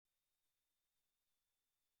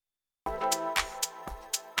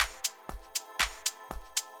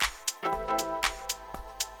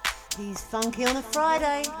He's funky on a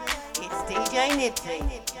Friday. It's DJ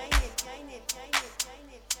Nibbsy.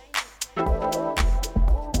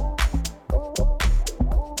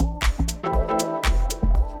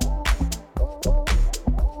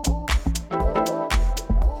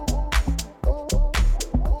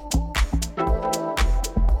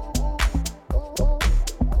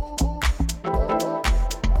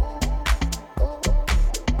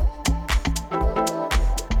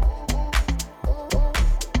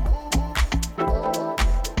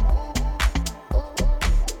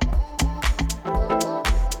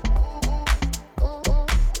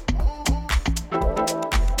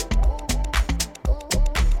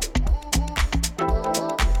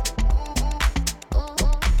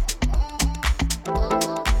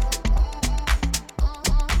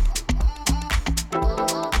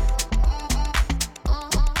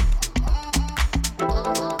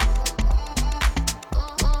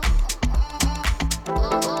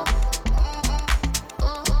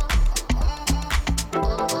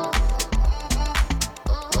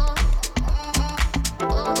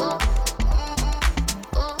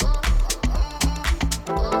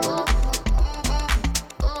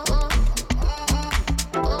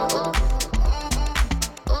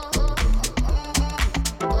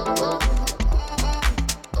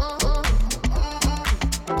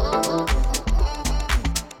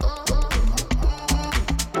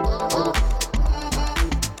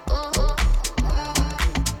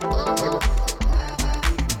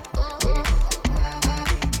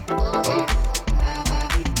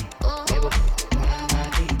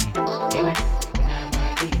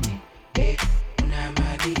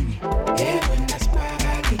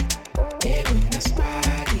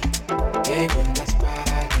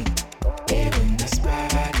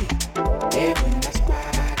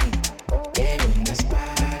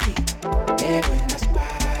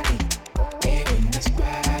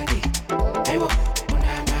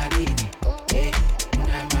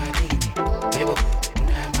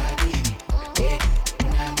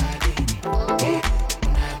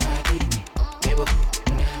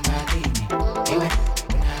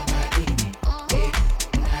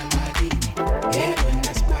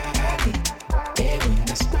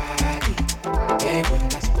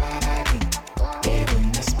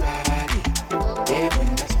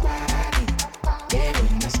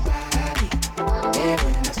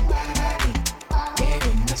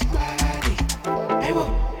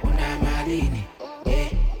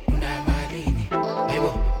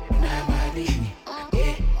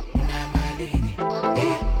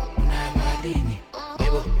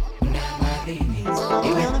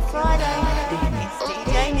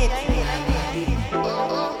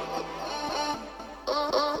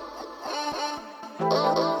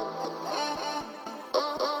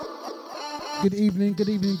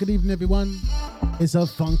 Good evening, everyone. It's a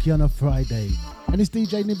funky on a Friday, and it's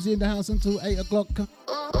DJ Nibbsy in the house until 8 o'clock.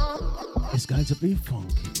 It's going to be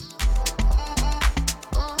funky.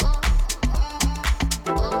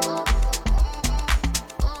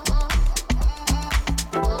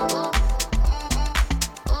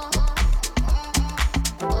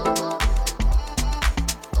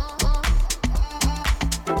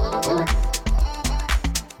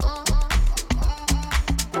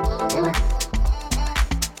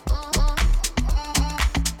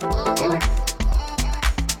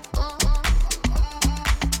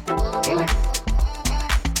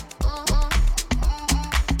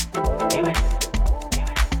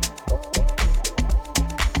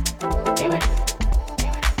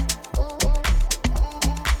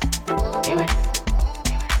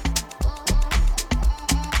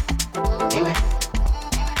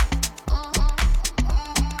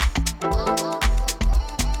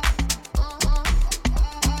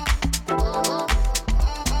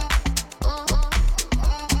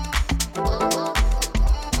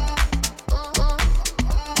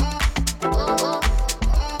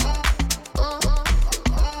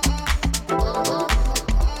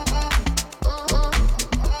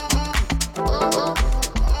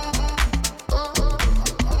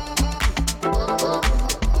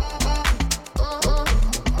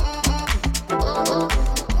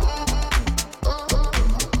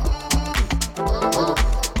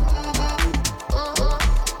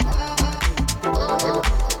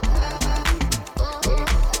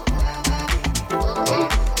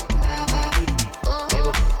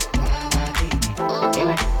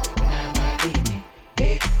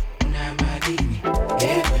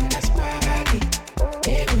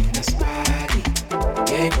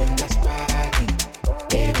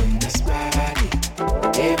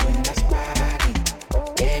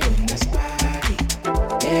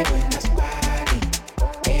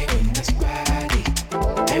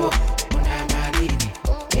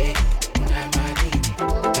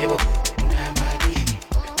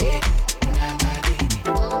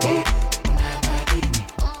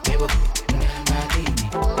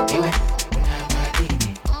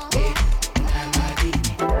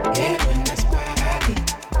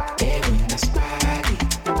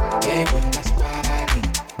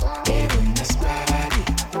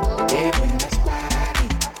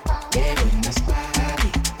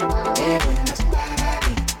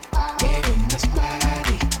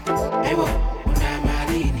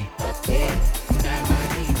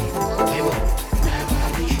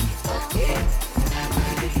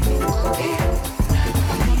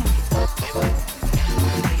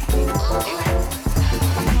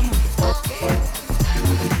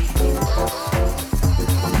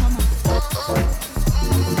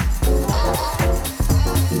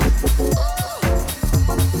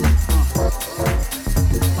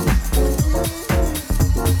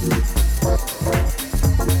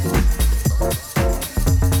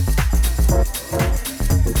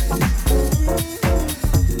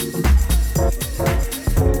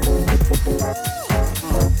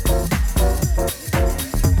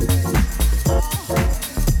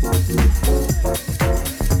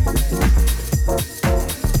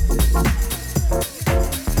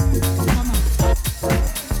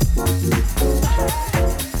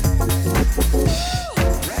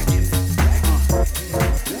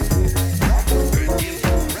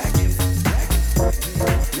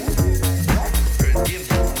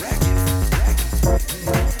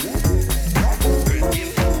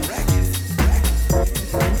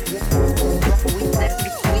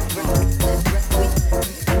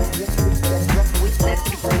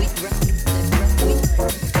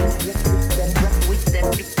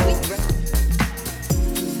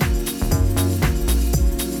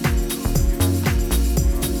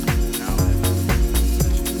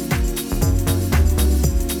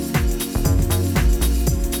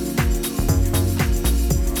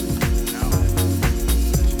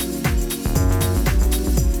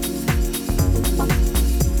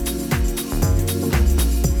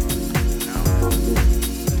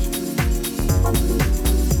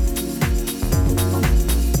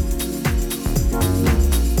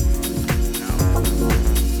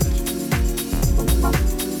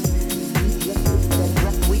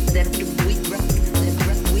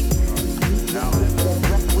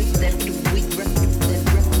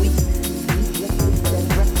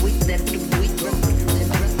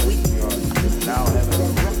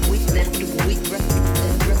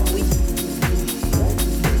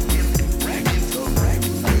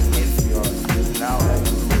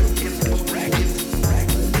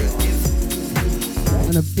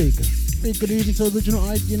 big. Big good evening to Original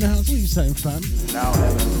ID in the house. What are you saying, fam? Now,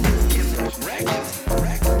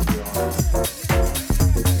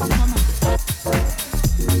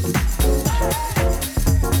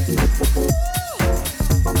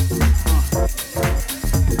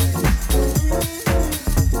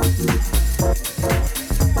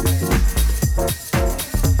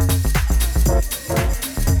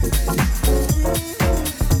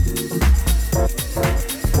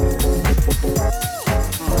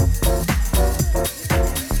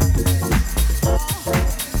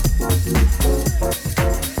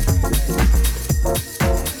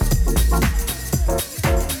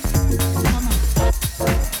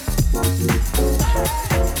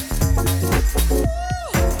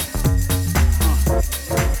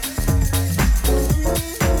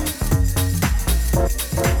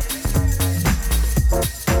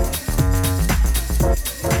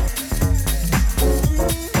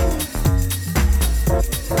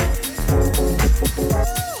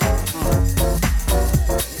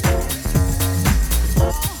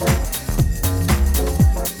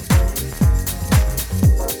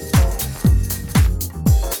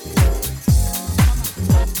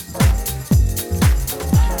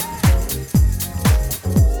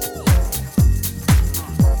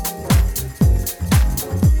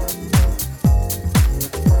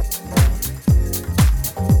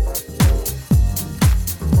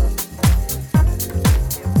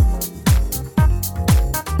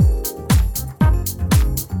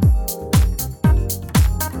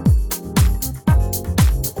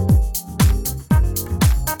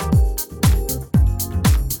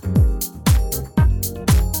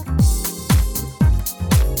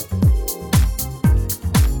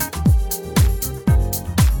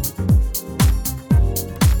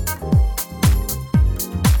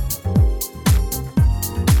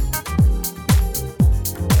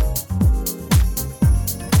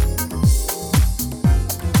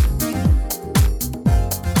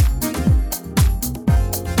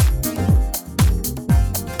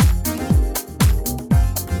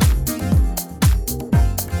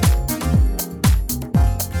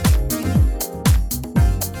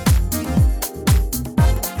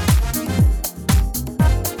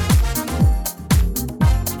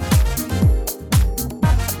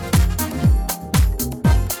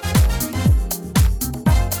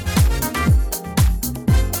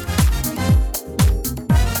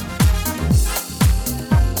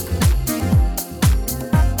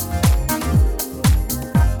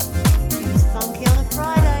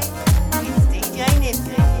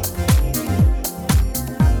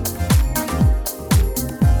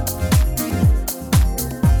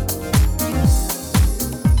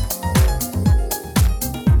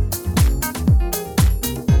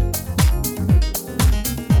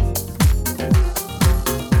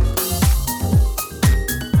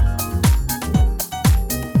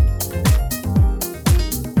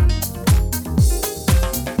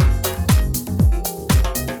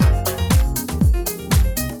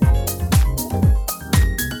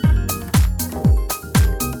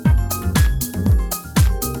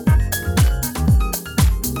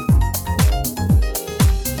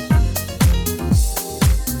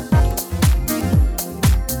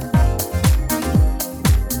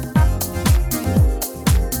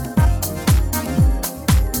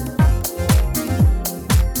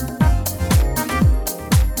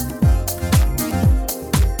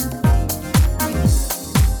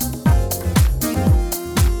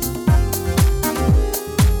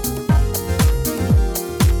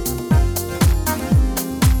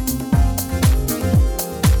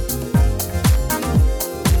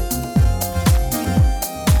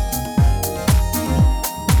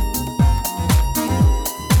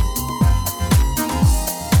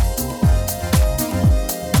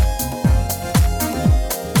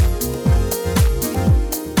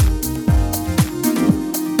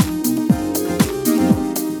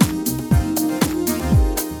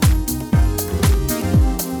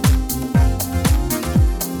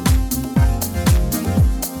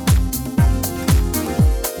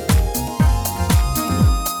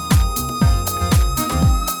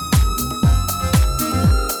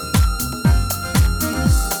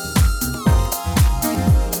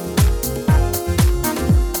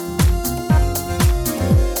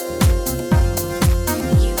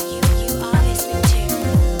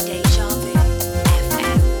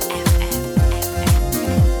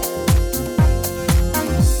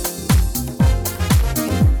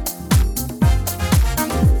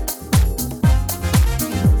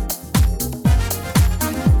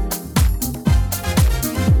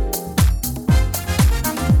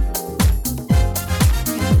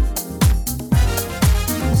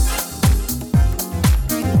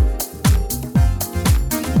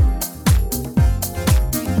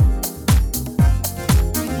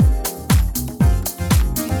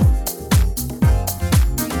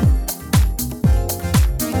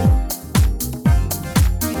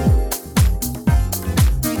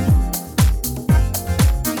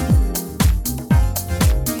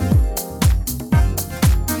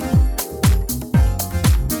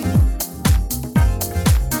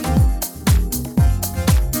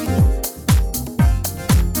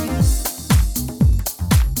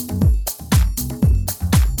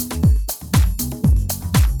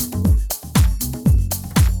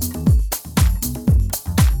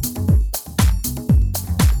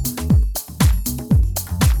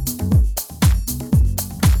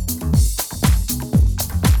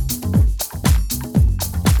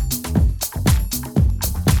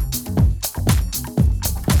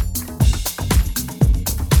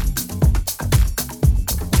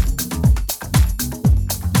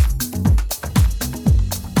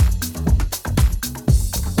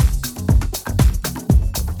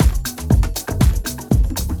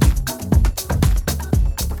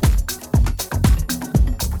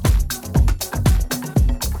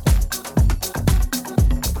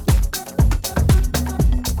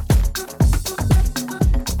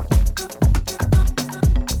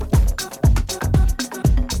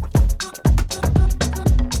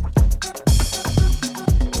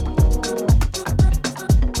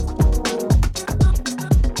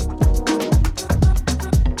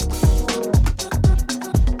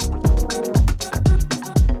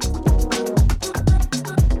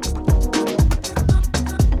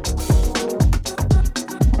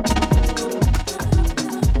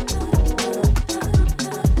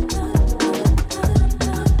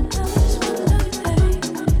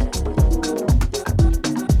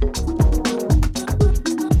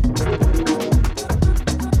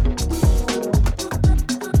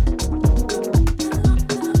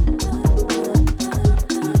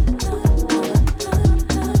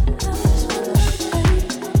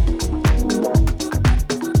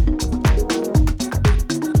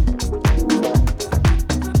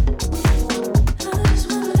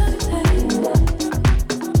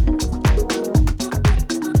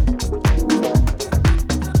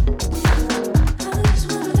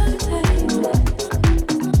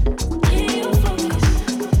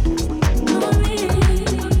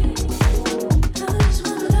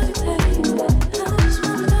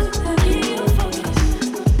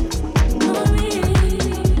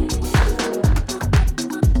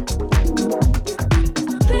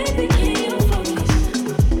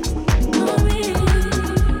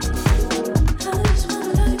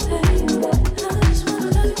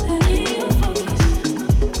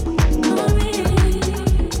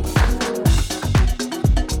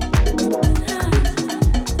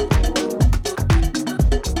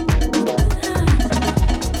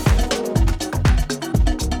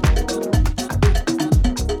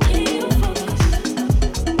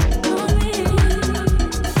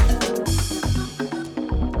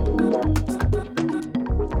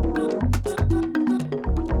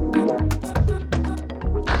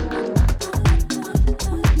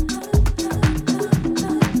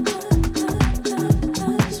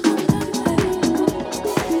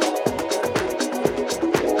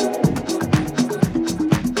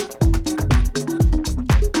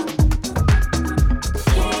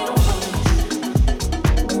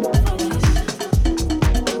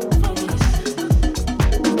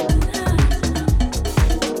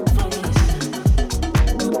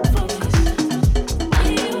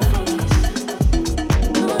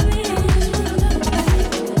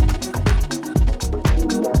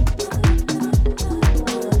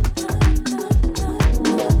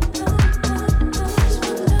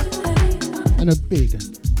 Big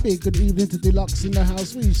good evening to Deluxe in the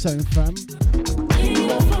house. What are you saying, fam?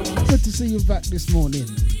 Good to see you back this morning.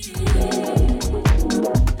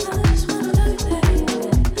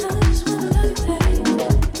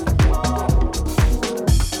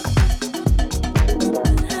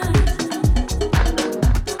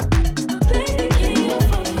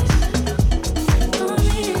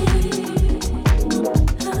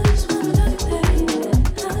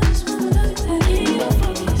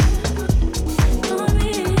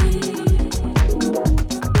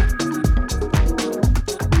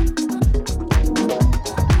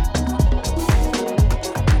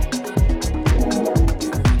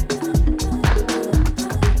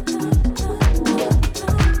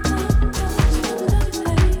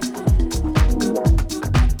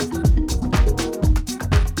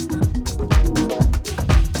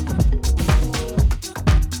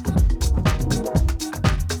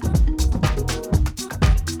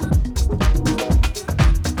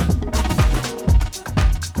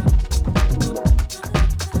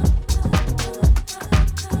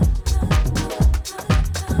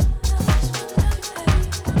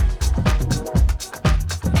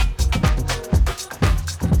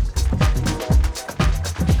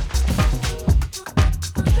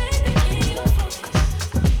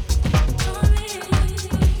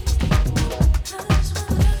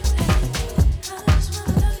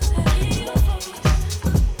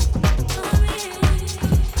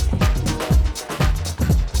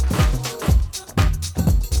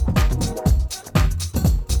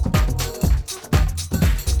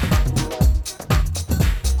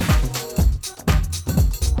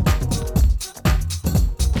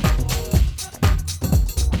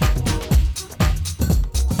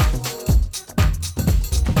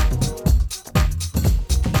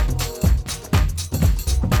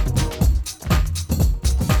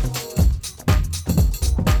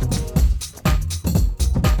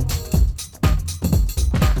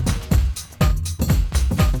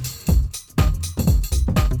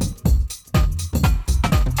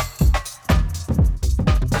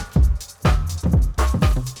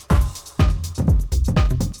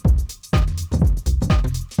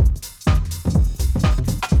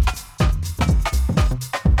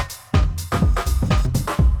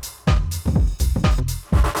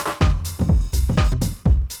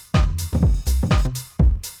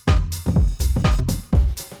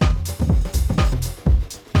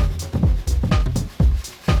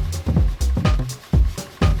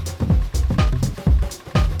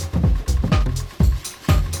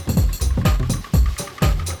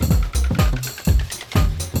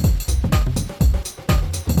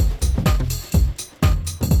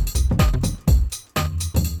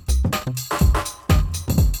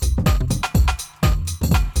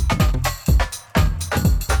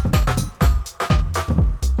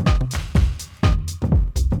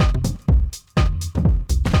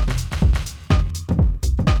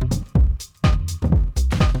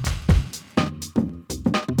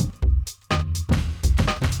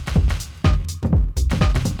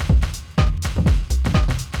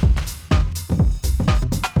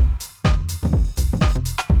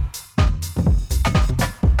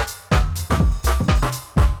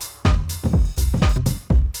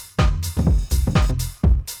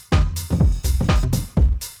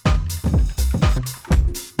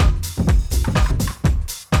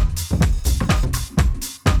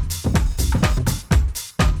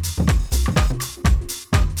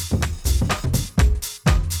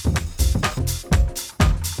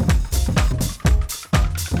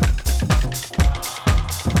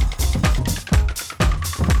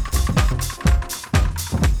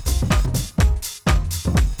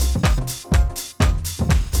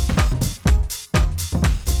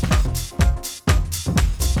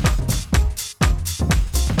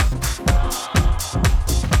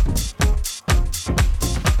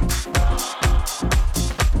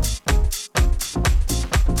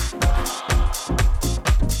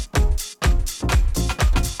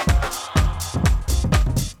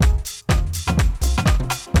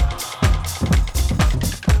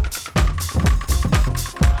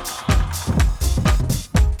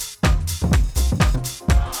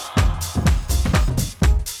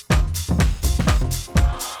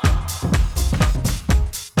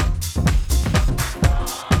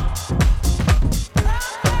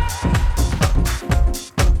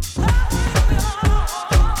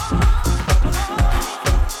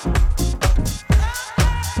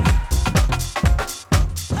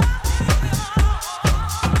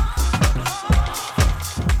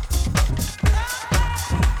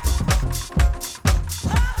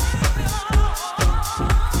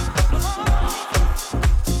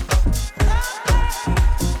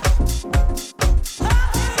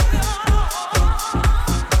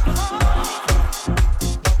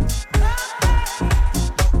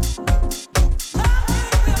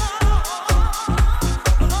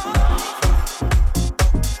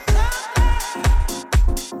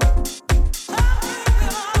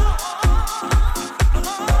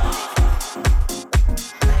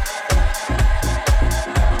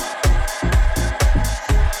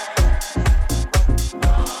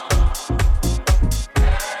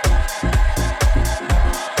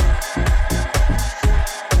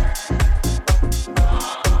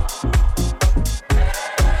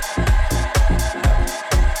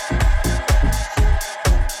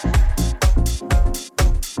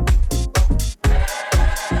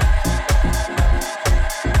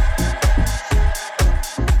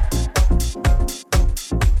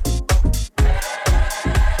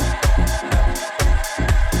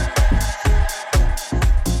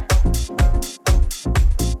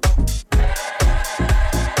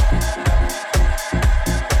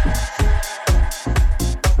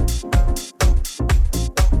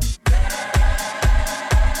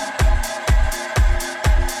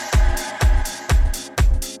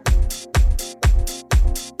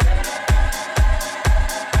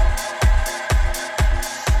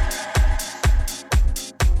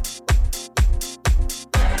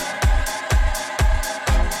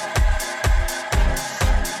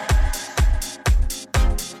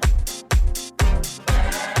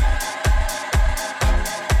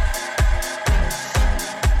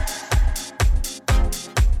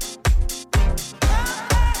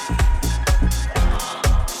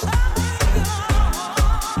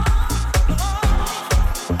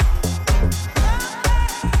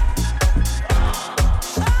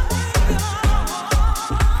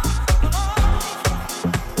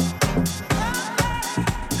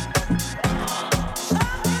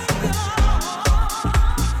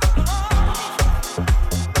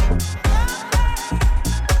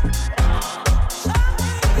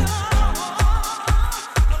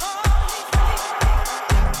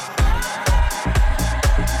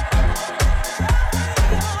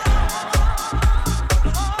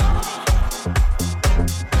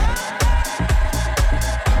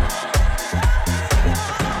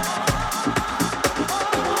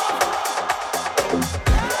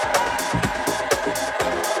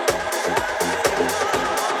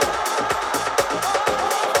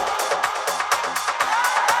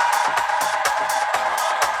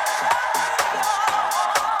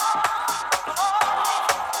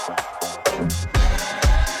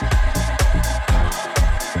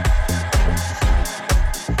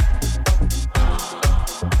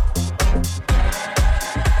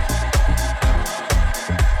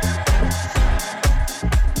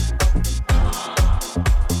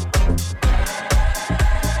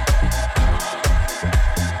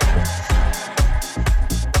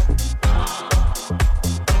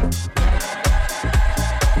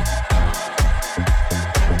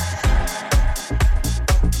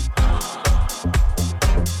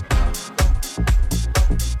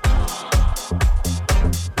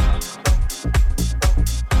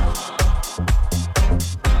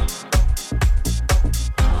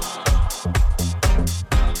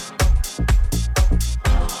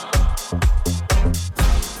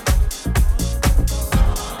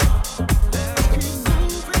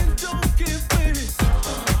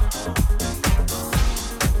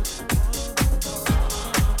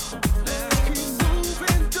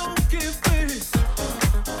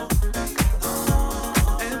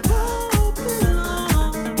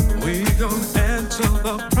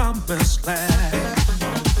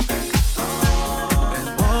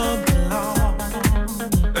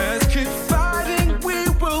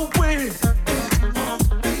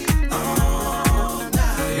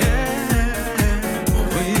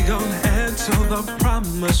 to the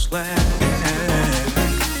promised land.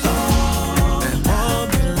 And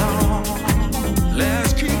won't be long.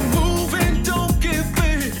 Let's keep moving, don't give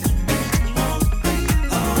in.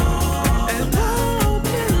 And won't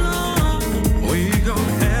be long. We gon'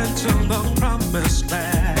 head to the promised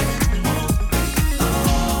land.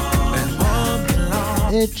 And won't be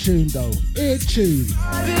long. Ear tune though, ear tune.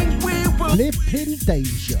 Flipping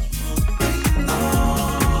Deja.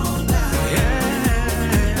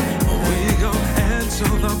 To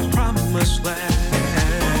the promised land.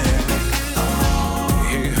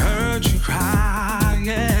 He heard you crying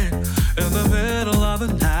in the middle of the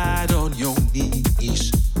night on your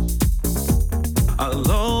knees,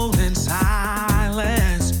 alone in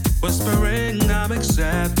silence, whispering, I'm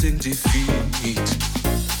accepting defeat.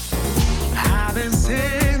 I've been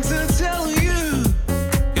sent to tell you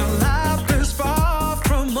your life is far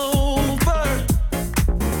from over.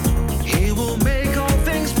 He will make all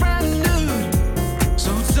things brand new.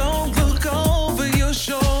 So don't look over your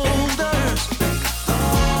shoulders.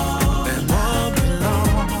 And won't be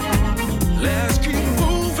long. Let's keep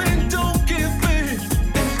moving, don't give in.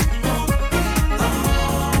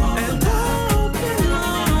 And won't be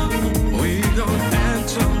long. We gon'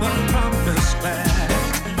 enter the promised land.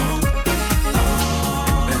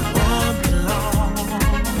 And won't be long.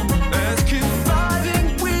 Let's keep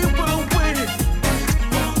fighting, we will win.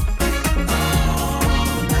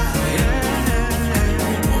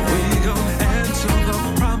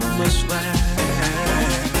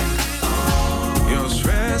 Your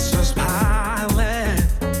stress is piling.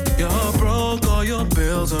 You're broke, all your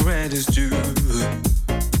bills are rent is due.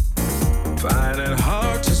 Find it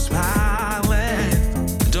hard to smile.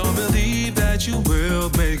 Don't believe that you will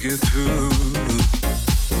make it through.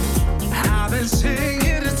 I've been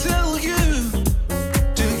singing to tell you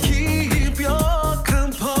to keep your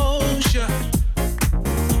composure.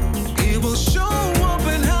 It will show up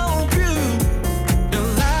and help you. Your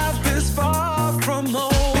life is far from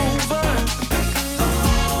over.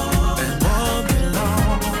 And won't be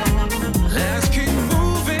long. Let's keep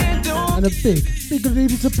moving, don't. And a big good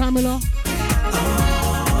evening to Pamela.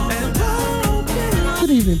 And won't be long.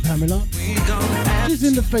 Good evening, Pamela. We gon' She's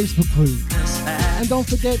in the Facebook group. And don't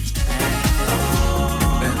forget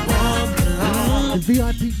and won't be long. the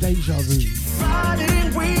VIP Deja room. Friday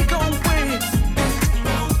we gon' win.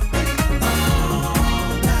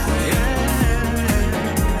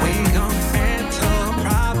 Yeah, we gon' enter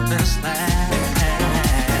promised land.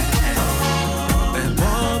 And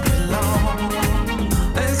won't be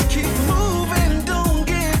long. Let's keep moving, don't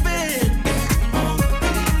give in.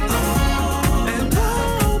 And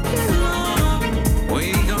won't be long.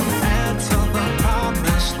 We gon' enter the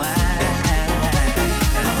promised land.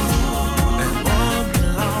 And won't be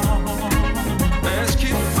long. Let's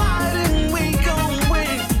keep fighting, we gon'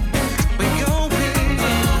 win. We gon' win.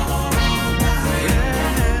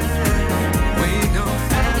 Yeah, we gon'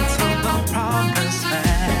 enter the promised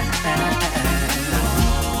land.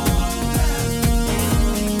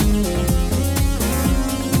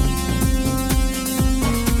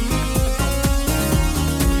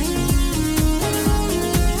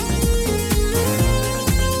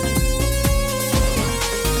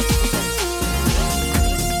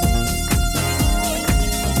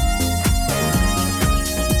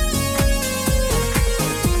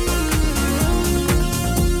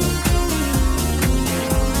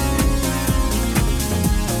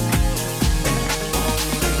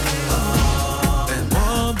 And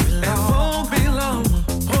won't be long,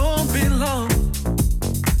 won't be long.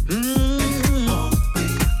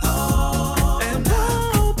 And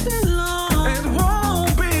won't be long, and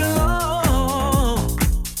won't be long.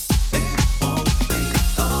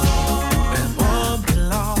 And won't be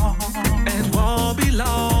long, and won't be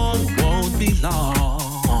long, won't be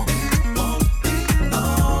long.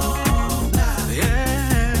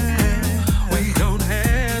 Yeah, we gon'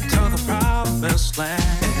 head to the promised land.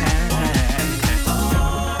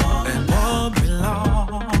 And won't be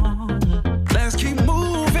long. Let's keep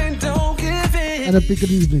moving, don't give in. And a big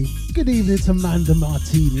good evening. Good evening to Manda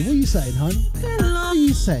Martini. What are you saying, hon? What are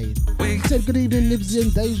you saying? We Said good evening, Nibbsy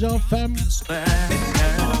and Deja fam.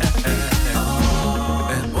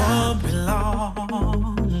 and won't be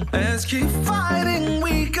long. Let's keep fighting,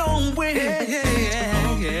 we gon' win. Yeah,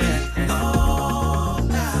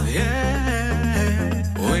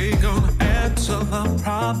 we gon' enter the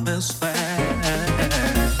promised land.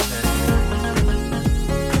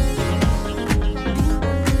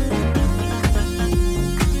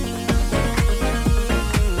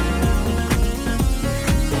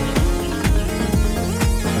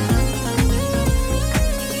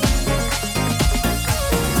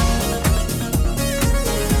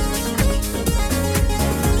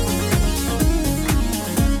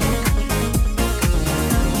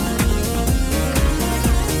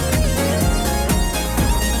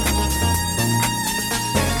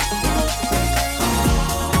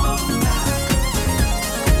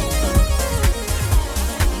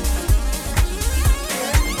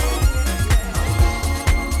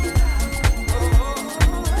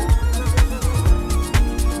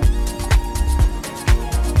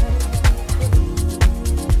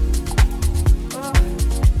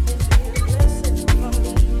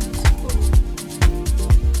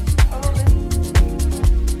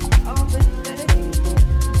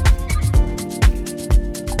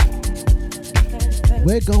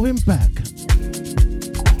 we're going back.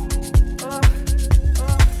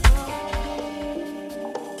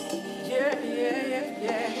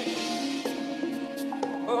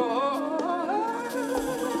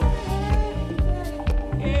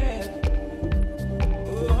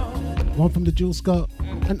 One from the Jill Scott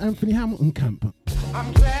and Anthony Hamilton camp.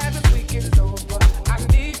 I'm glad this week is over. I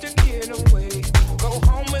need to get away. Go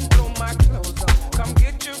home and throw my clothes on. Come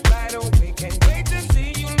get you right away. Can't wait to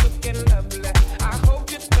see you looking lovely. I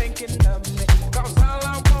hope you're thinking of me. Cause all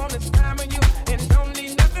I want is time with you and don't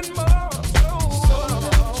need nothing more.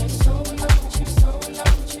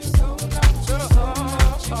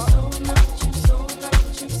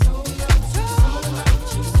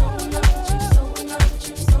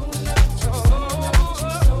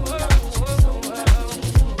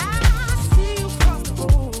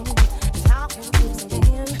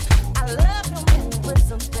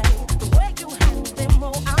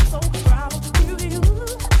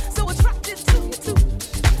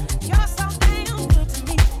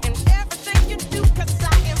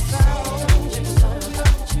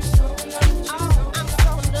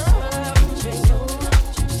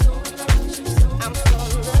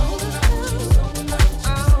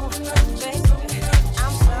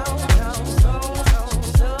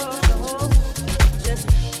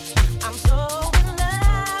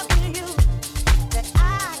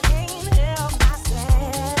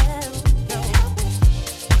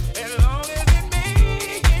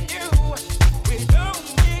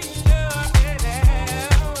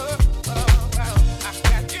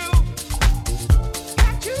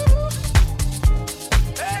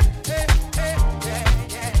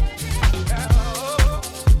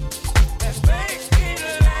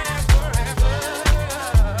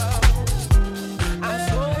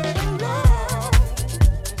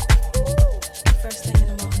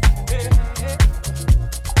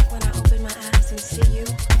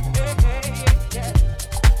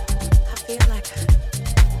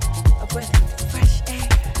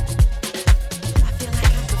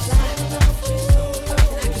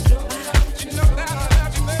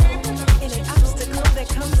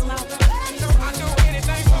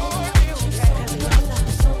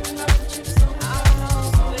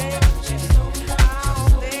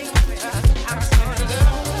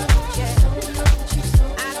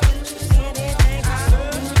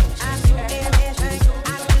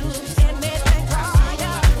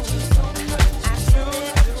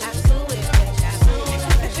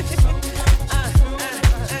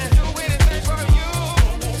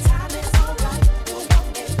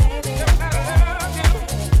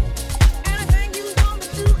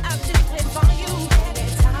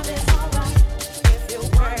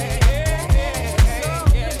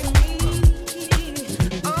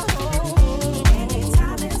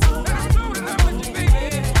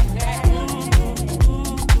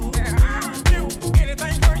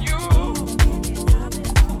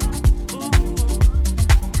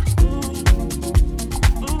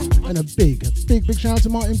 Big shout out to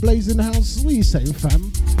Martin Blaze in the house. What are you saying, fam?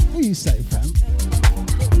 What are you saying, fam?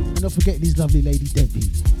 And don't forget these lovely lady Debbie.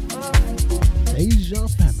 Deja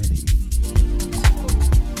family.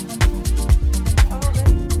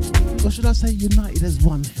 Or should I say united as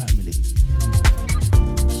one family?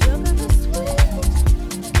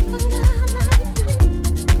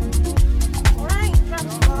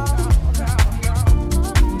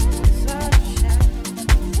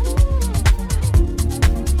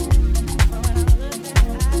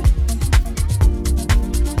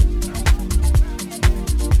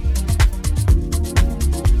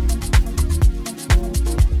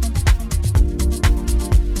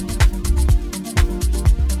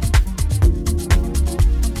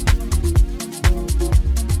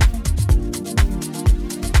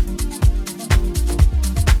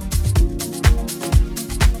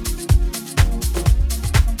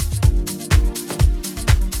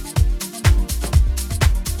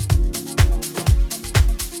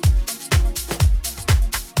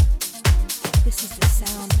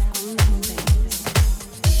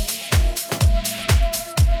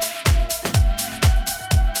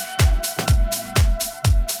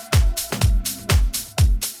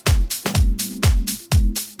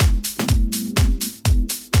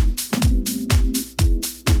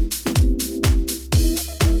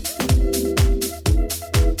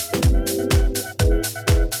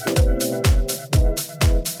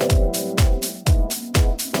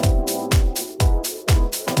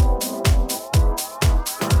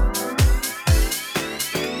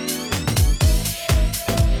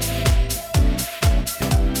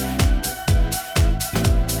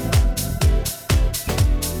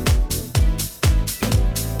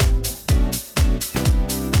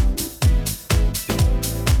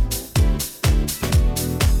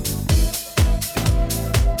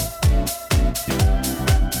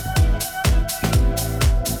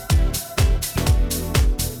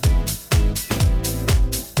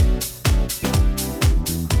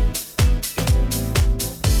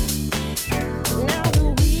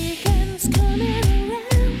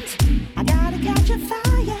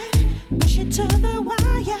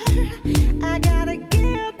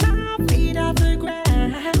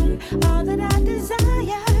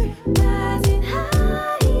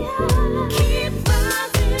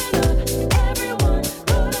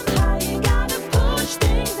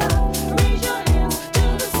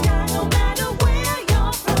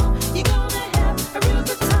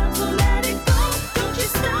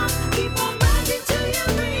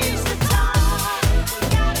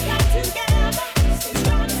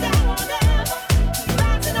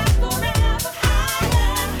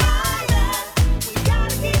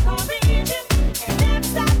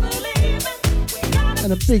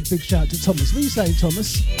 And a big shout to Thomas. What are you saying,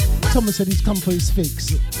 Thomas? Thomas said he's come for his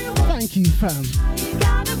fix. Thank you, fam.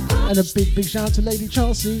 And a big shout to Lady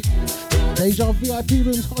Chelsea. Deja VIP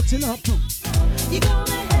rooms hotting up.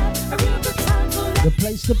 The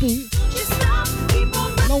place to be.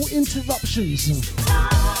 No interruptions.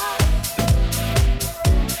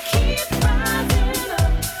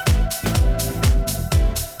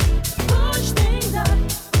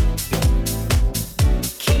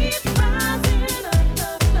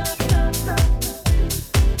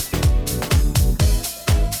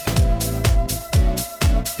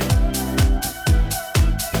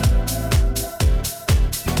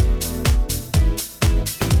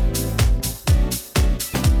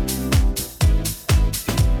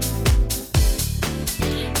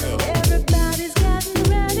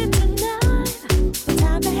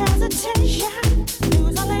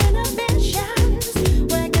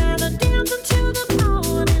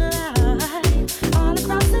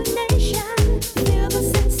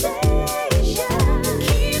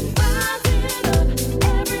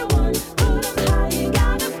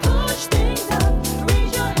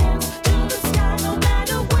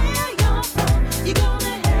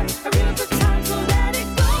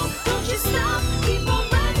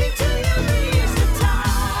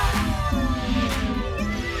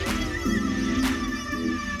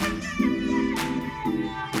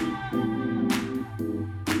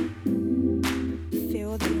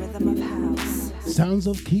 Sounds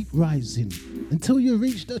of keep rising until you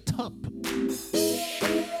reach the top.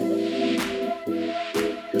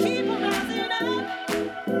 Keep on rising up.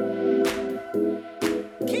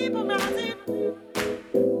 Keep on rising.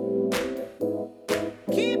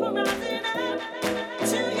 Keep on rising up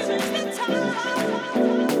till you reach the top.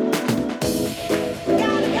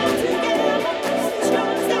 Gotta come together,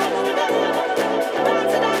 strong as ever,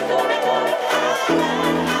 rising up forever,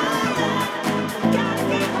 higher, higher. Gotta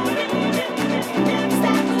keep on reaching, never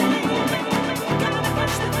stop believing. Gotta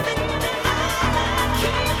push the feeling.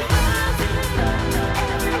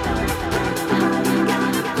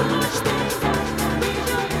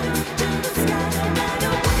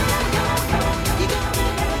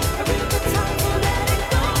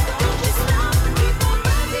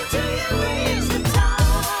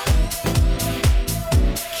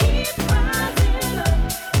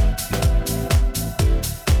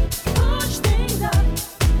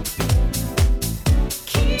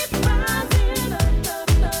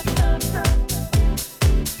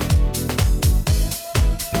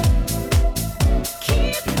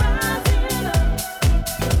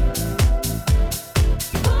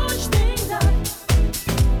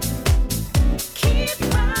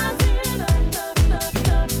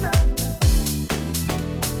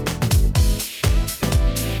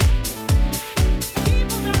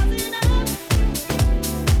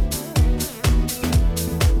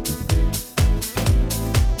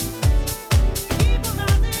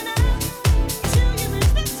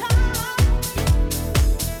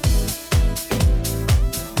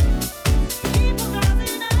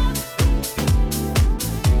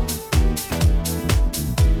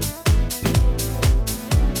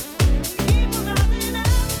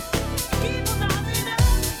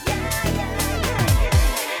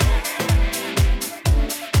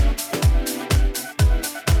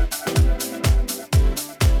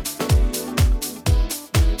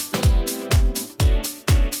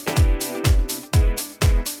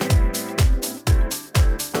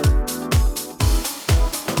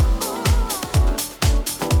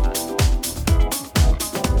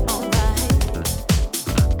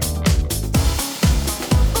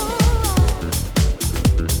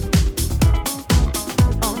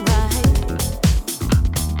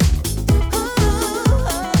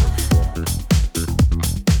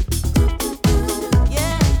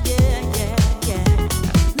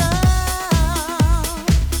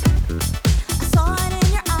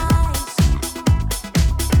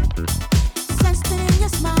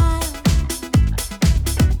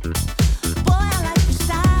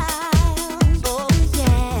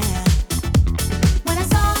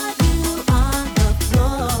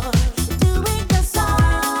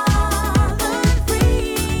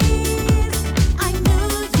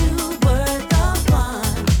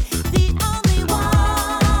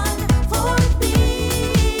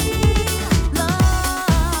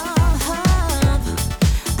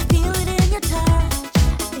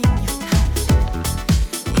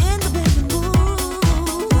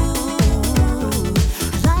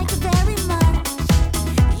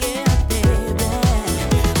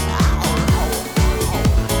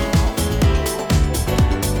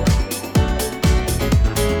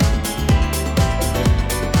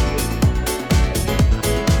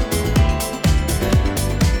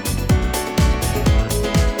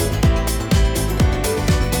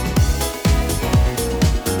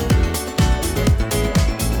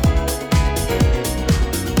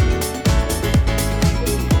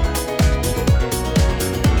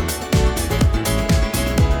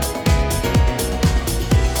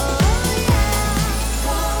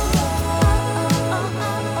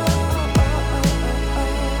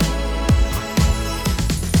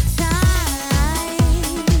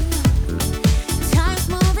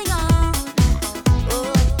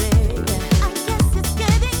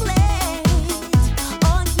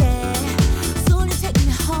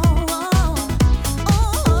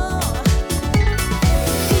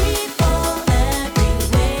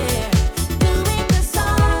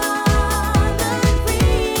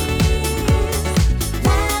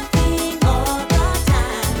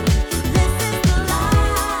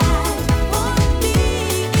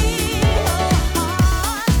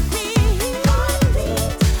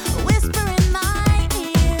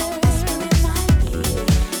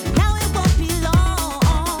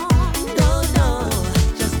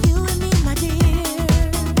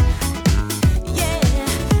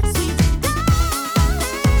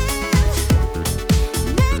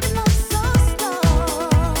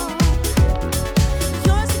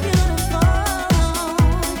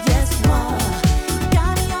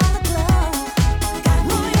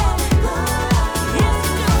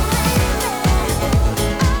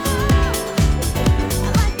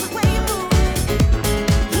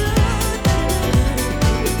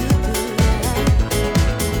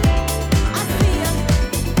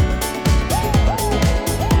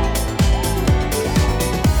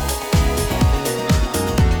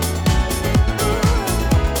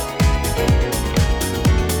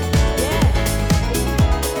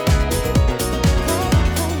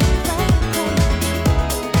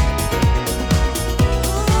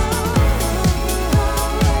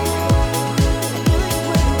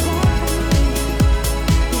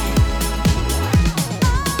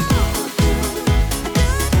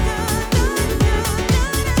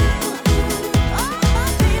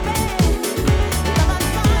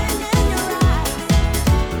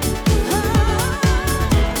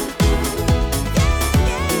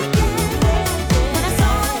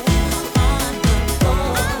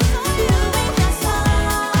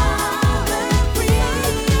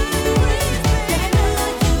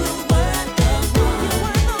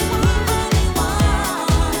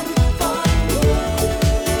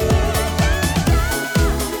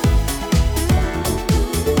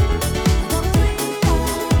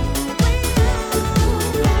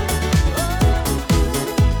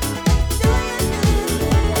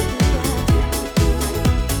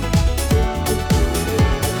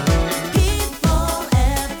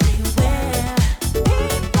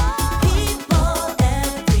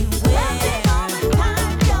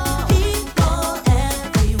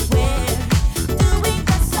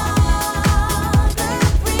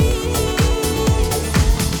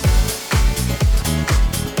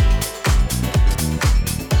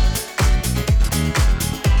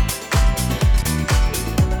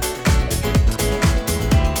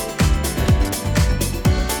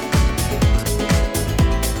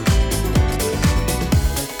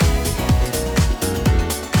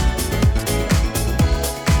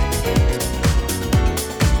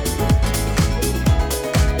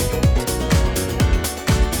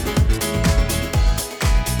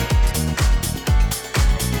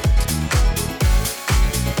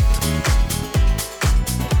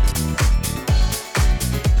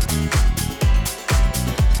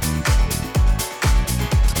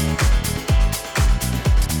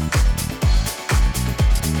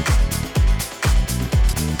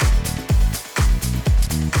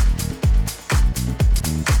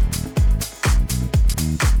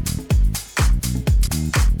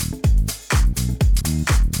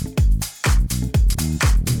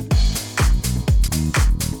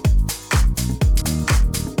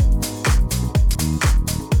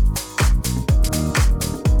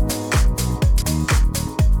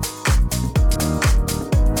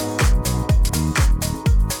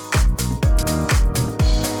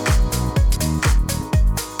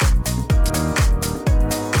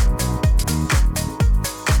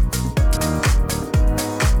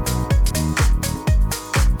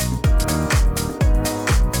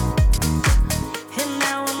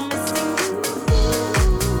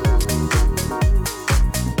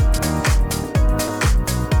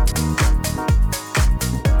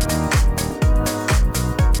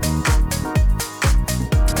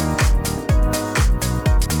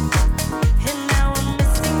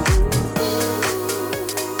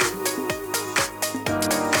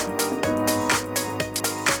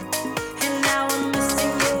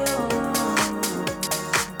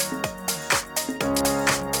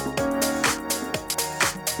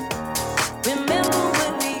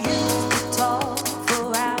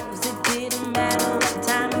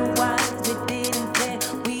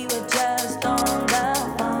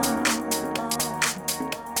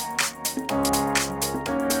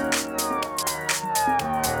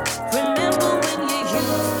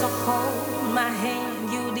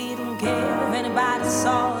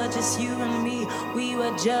 just you and me. We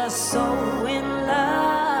were just so in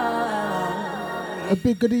love. A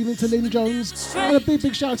big good evening to Lynn Jones. And a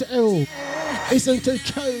big shout out to Earl. It's a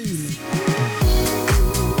tune.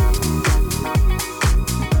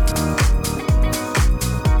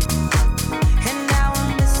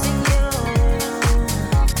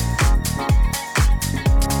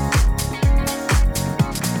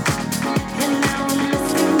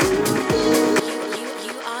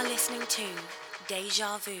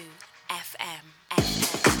 Deja Vu FM.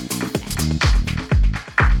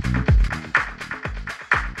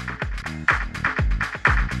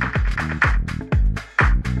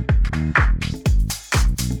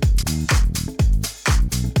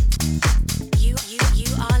 You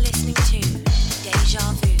are listening to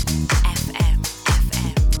Deja Vu FM.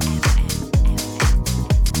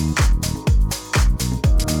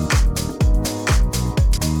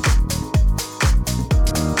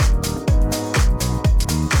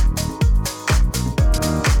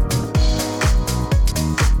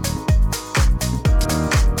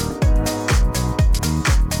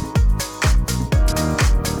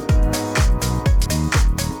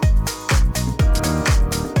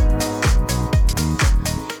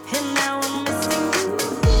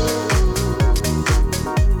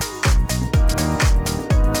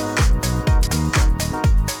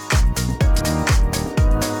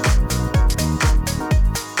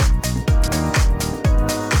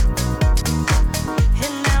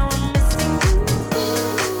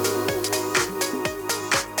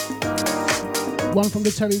 One from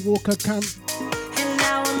the Terry Walker camp.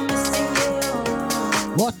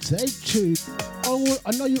 What a tune. Oh,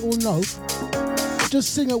 I know you all know.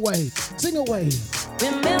 Just sing away. Sing away.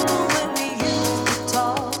 Remember when we used to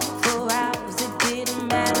talk for hours? It didn't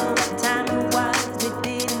matter what time it was. It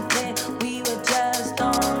didn't care. We were just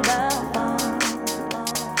on the phone.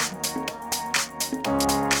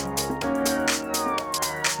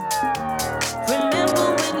 Remember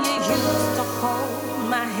when you used to hold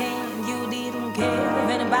my hand? You didn't care if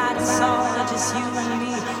anybody saw. Just you and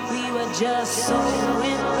me. We were just so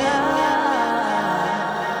in love.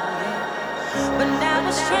 But now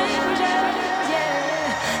we're strangers,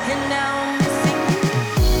 yeah. And now I'm missing you.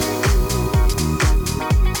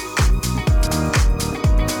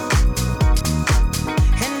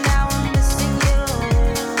 And now I'm missing you.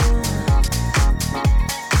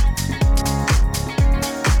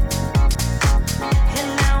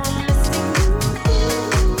 And now I'm missing you.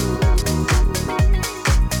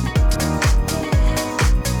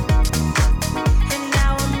 And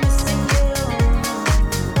now I'm missing you.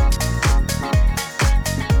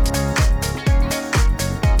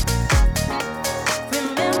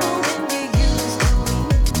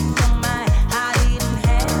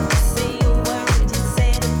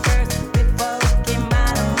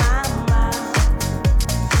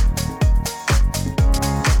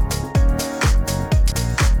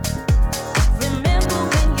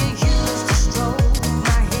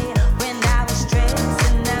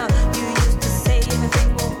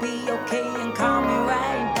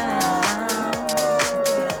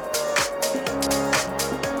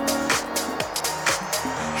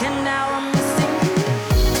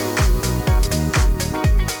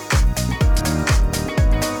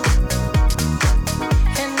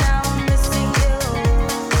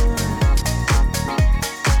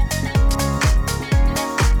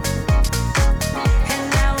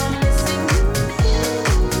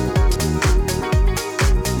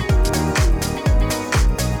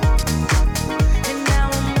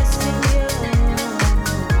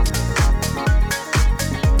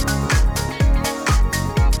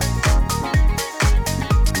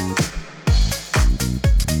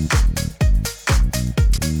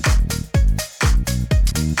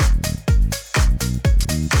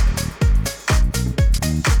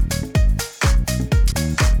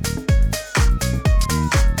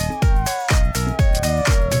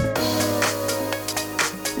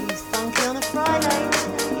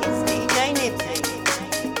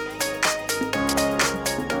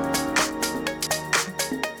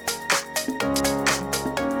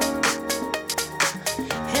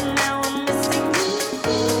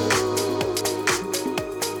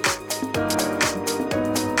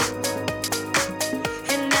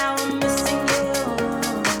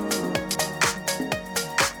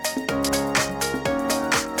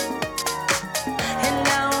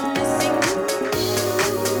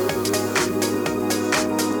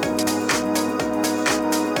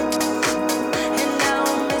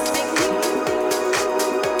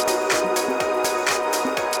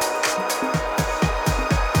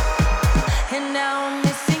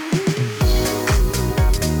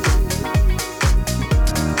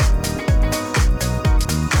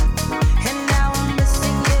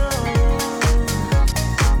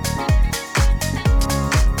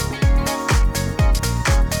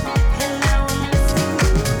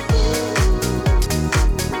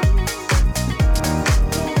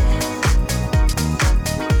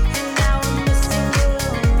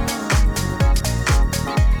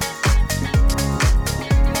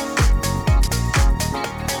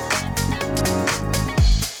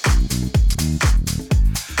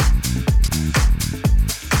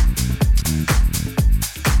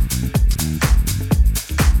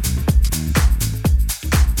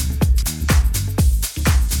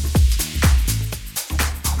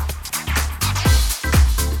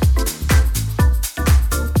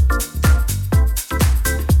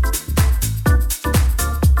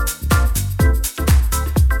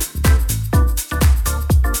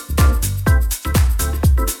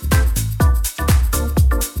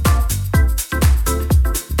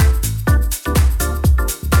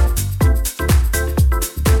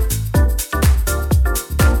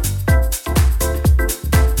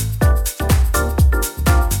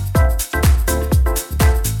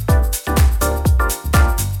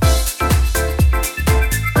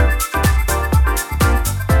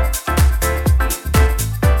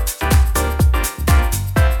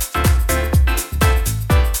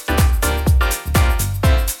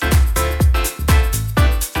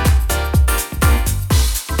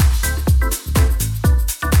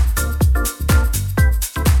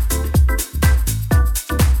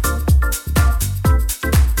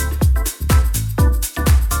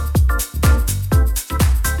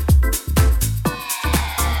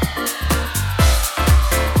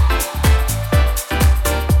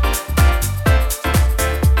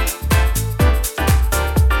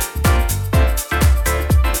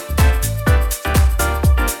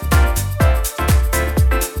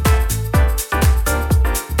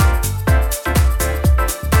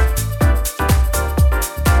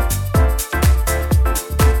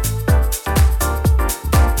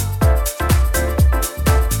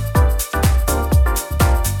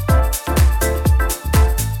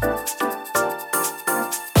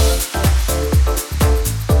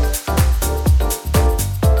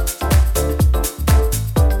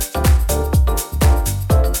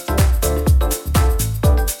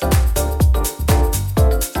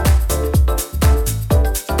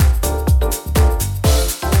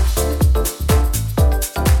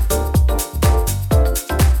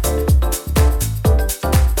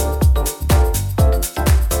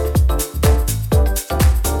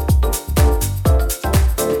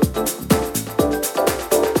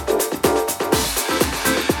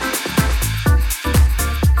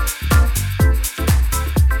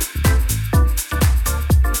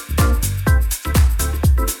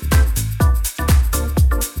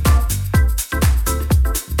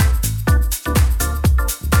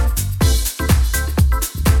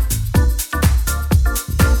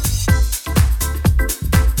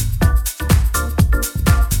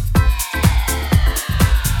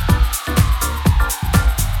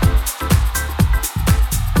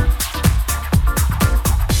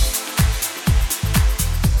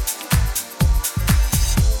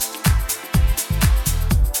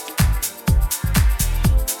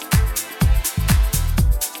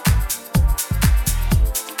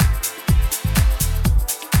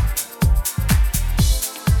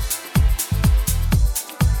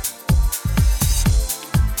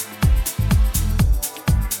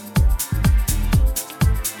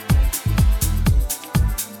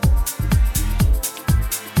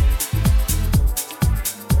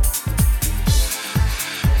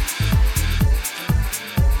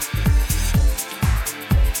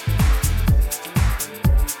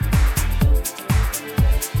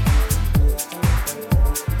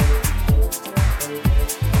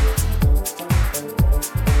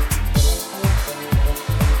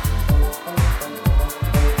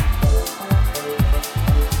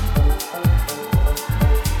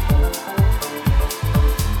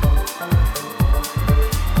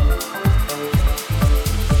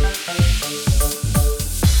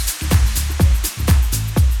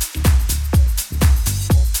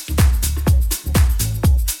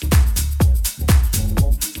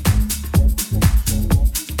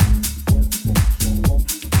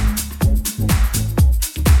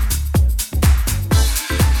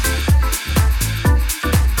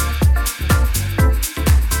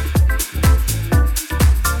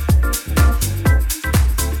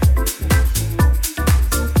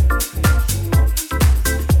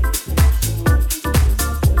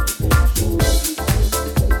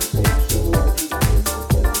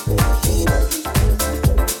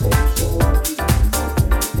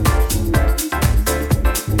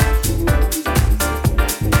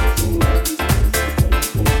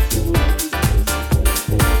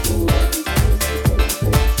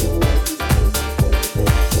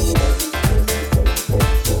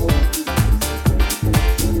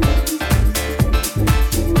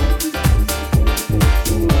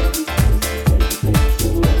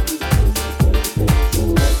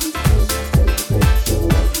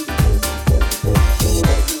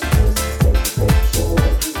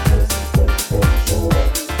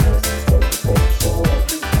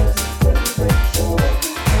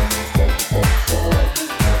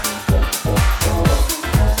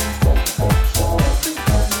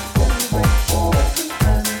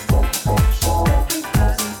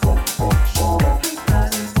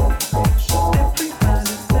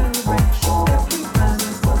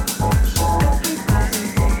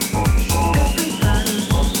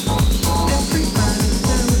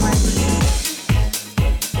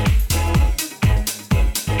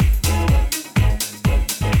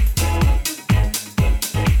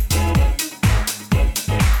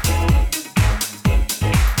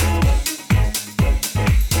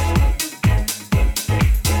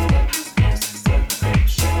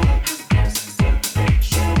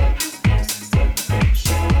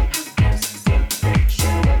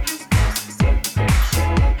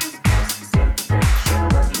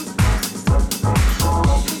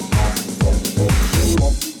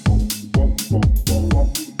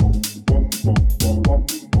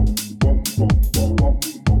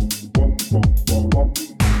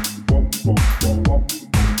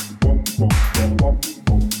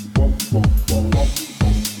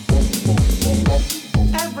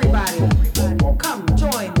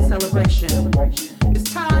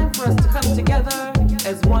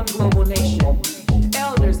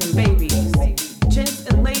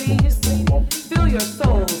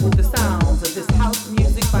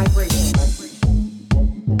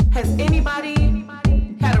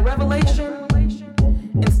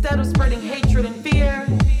 of spreading hatred and fear,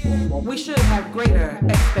 we should have greater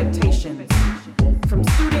expectations from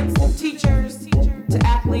students and teachers to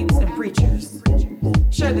athletes and preachers.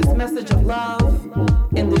 Share this message of love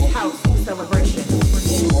in this house celebration.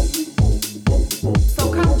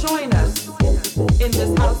 So come join us in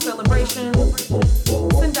this house celebration.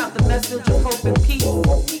 Send out the message of hope and peace.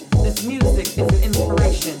 This music is an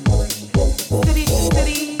inspiration. City to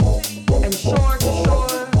city and shore to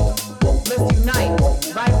shore, let's unite,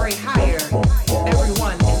 vibrate higher,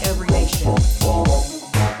 everyone in every nation.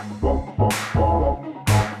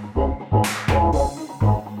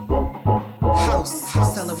 House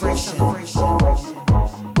celebration.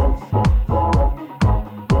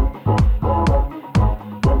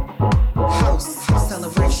 House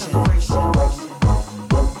celebration.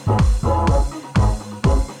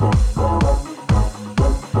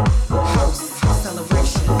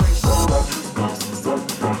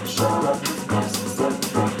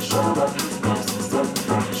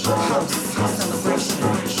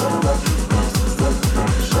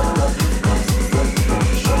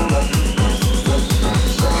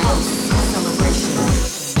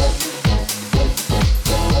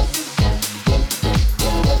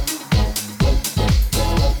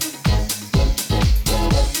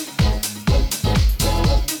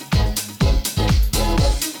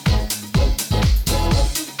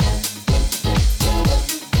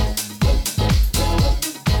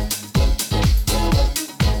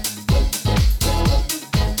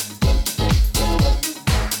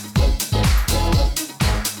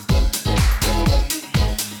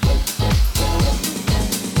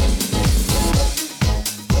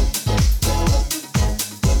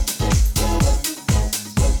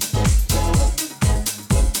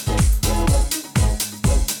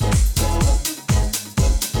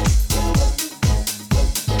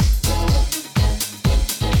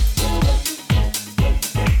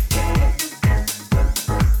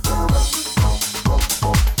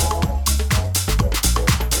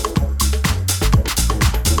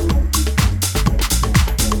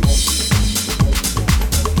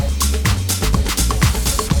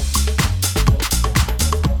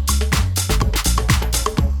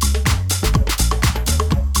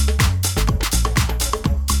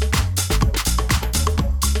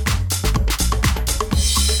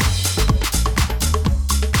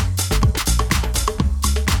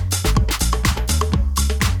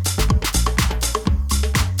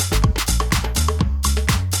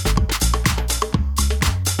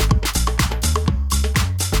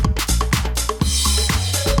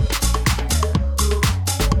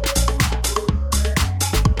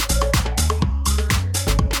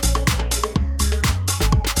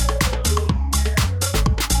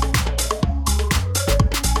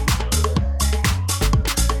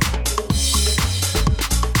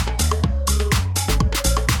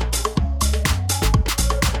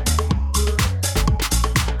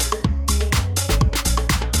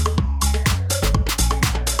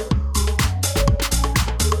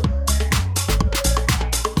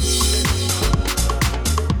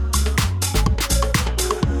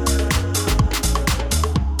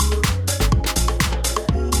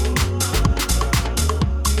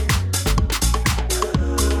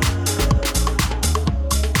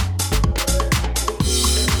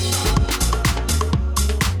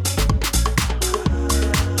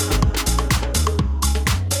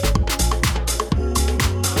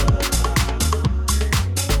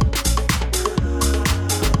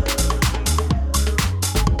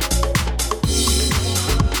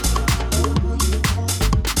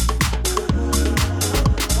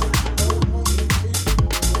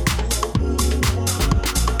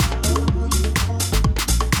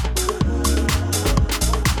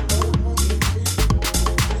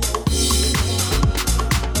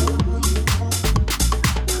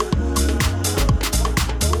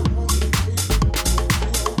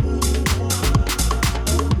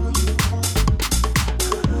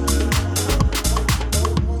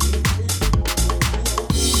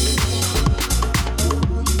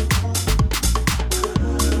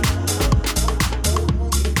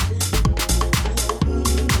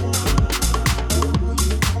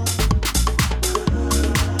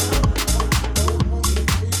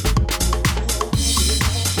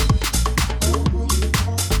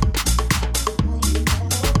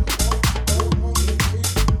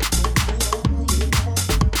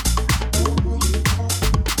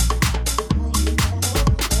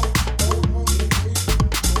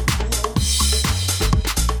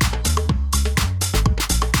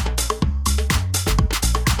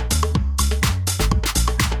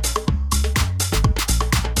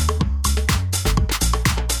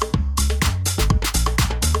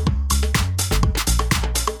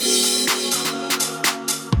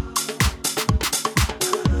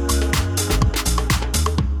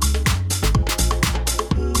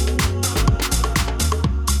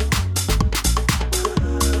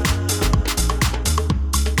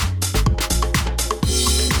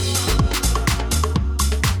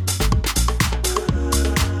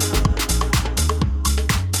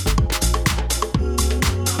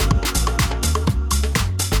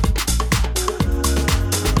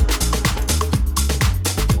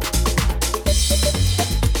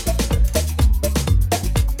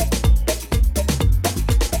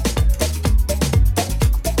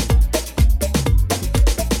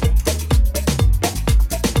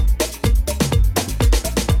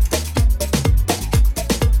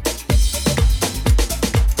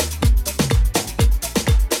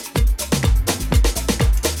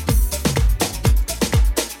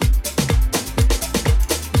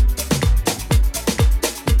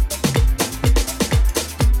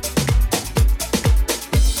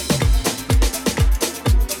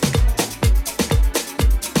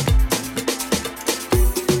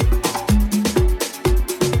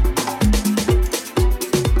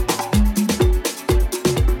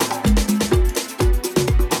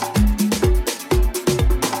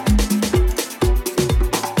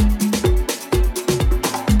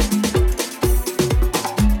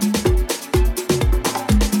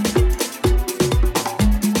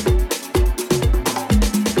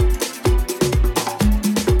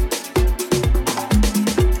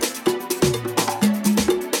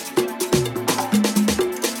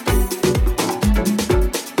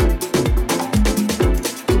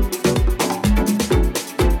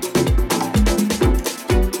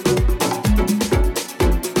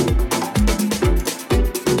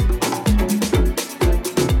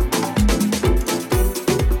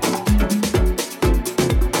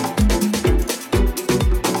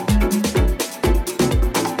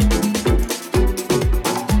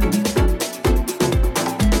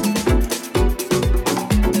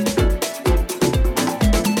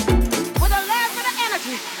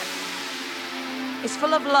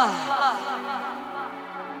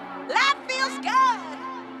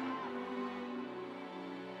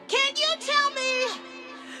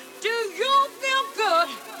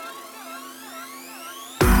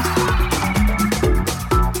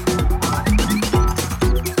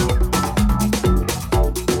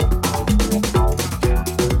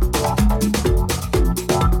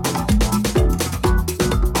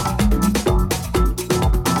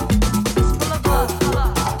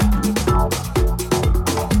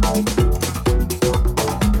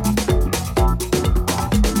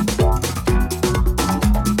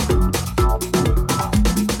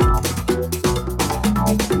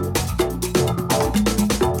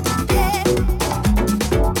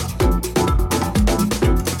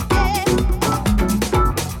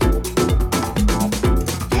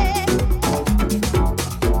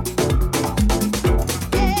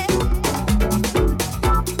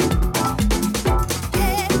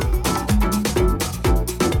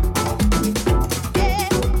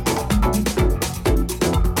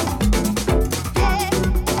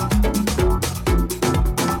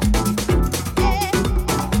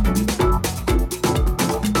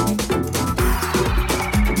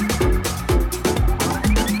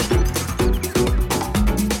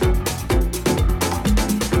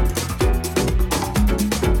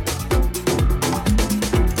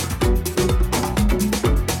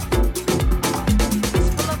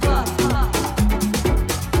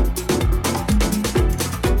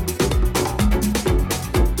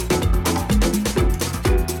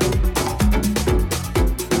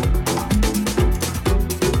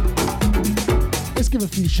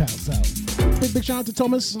 Shouts out. Big shout out to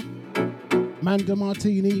Thomas, Manga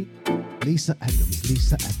Martini, Lisa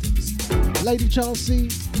Adams, Lady Chelsea.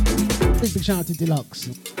 Big shout out to Deluxe.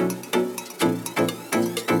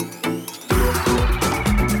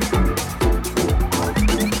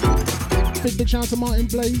 Big shout out to Martin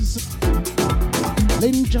Blaze,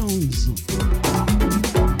 Lynn Jones.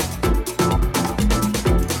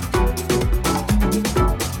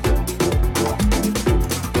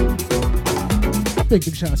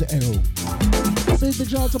 Big shout out to Errol. Big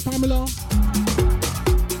shout out to Pamela.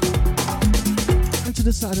 And to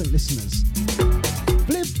the silent listeners.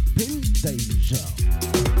 Flipping Deja.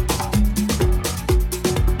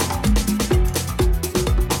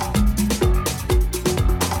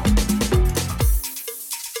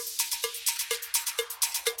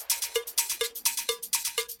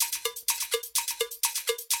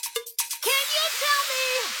 Can you tell me,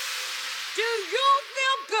 do you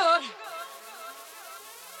feel good?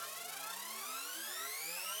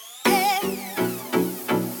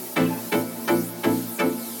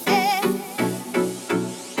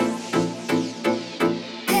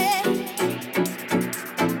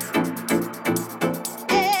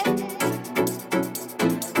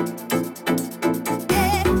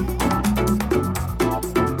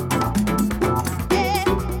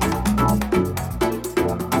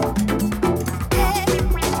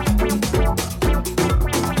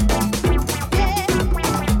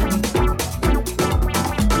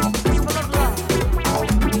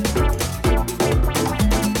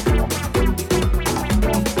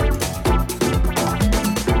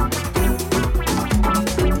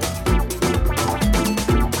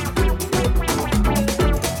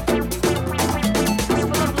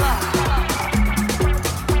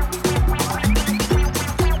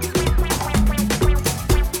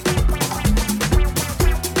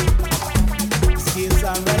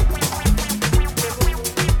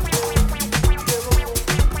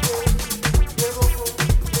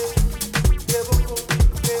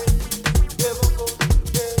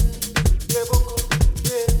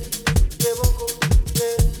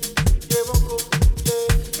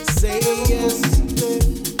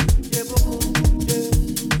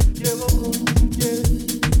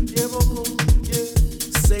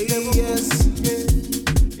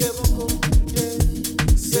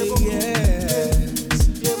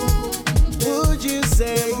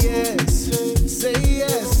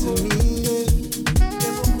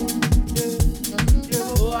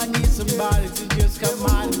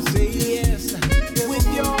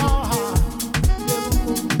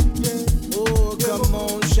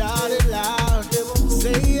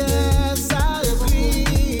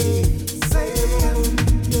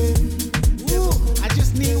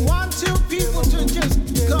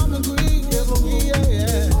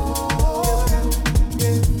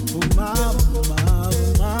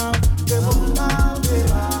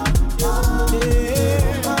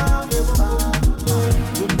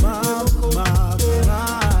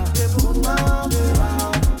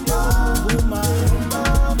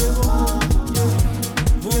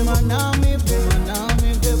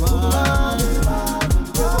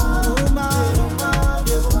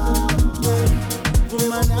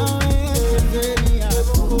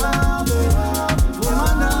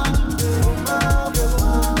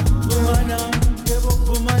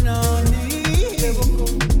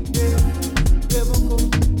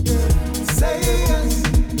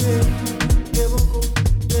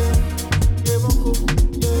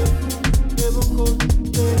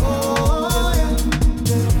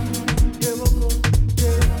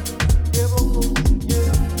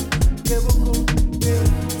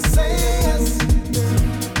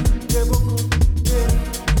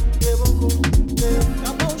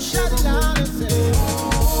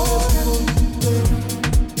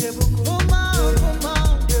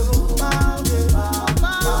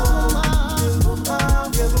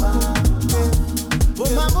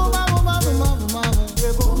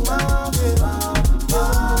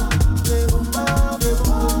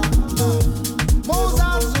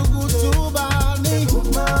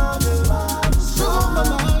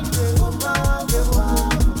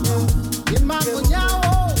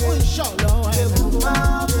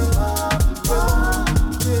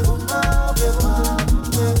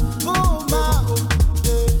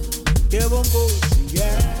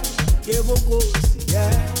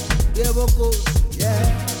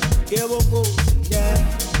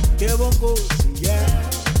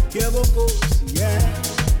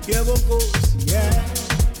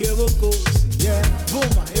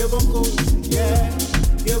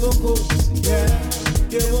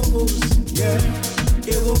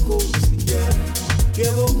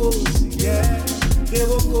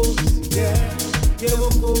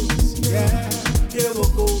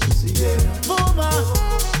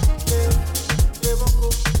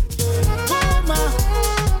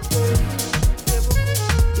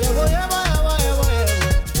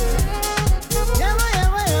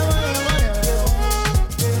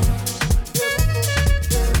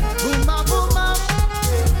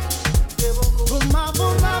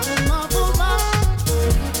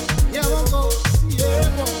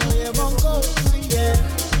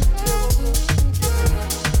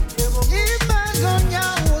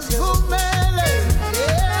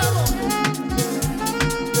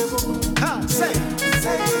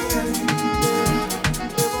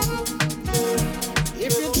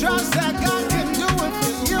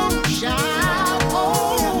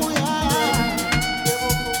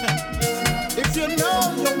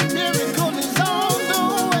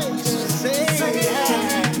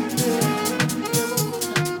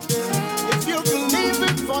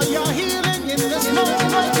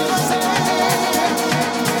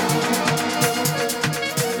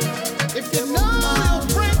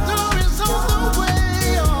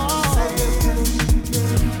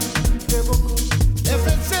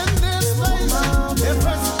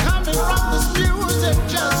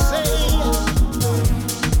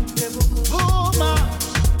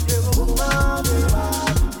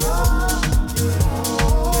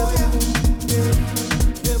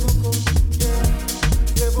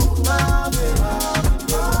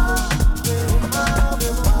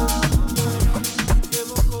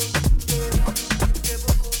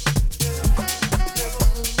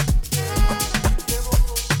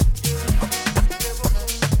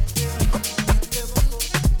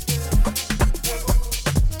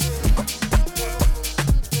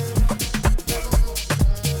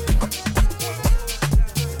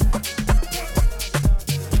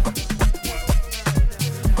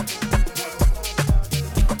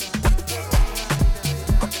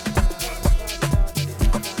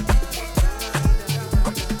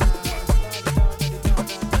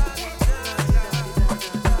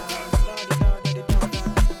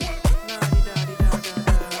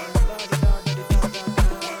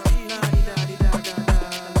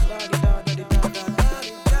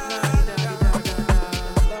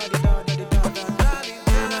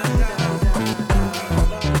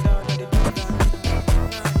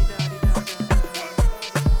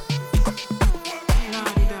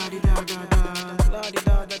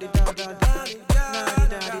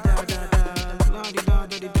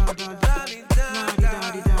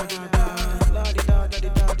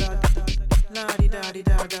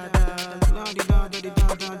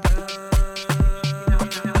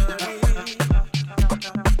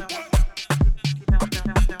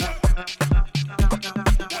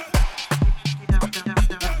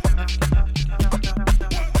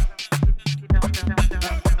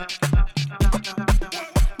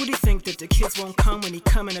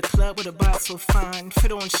 So fine,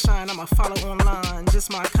 fit on shine, I'ma follow online.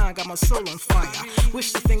 Just my kind, got my soul on fire.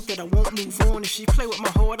 Wish to think that I won't move on. If she play with my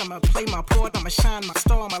heart, I'ma play my part. I'ma shine my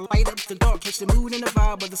star, I'ma light up the dark. Catch the mood and the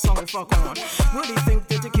vibe of the song will fuck on. Really think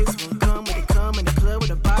that the kids won't come when they come in the club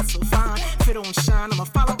with a body so fine. Fit on shine, I'ma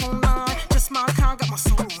follow online. Just my kind, got my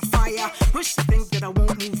soul on fire. Wish to think that I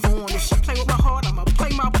won't move on. If she play with my heart, I'ma play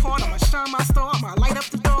my part. I'ma shine my star, I'ma light up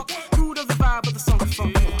the dark. Mood of the vibe of the song will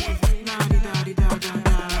fuck on.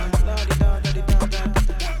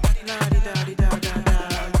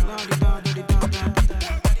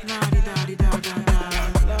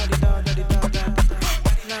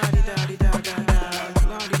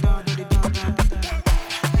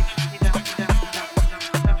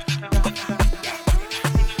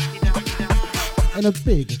 And a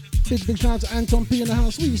big shout out to Anton P in the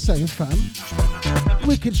house. What are you saying, fam?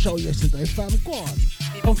 Wicked show yesterday, fam. Go on.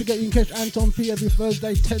 Don't forget you can catch Anton P every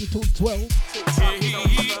Thursday, 10 till 12.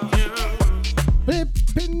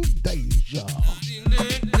 Flippin' Deja.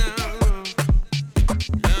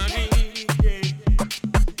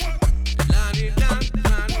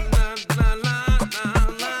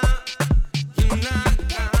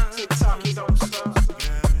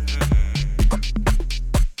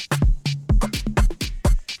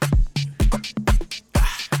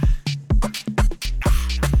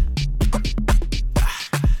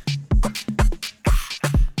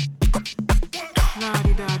 La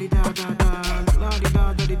di da di da da da, la di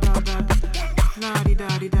da da di da da.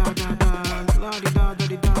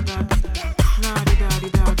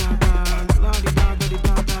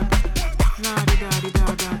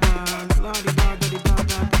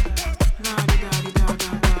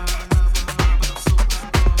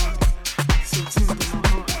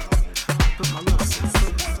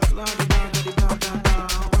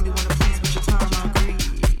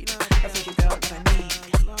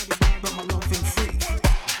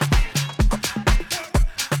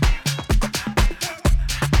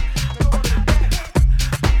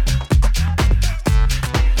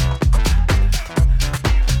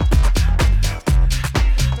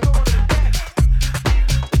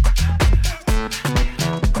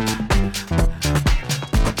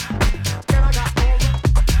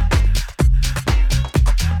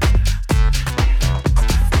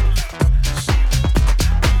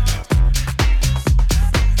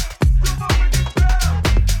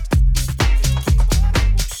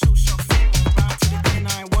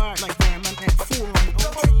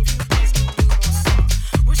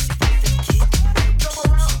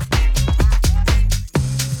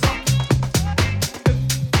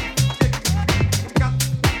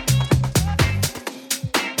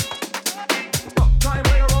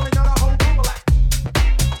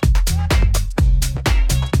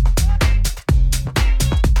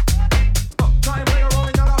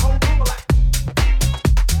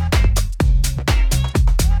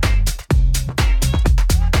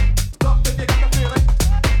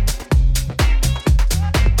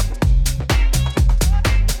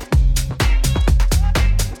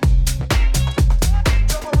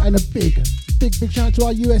 to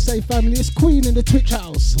our USA family. It's Queen in the Twitch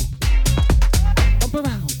house. Jump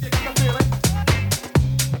around.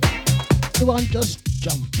 Everyone just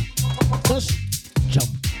jump. Just jump.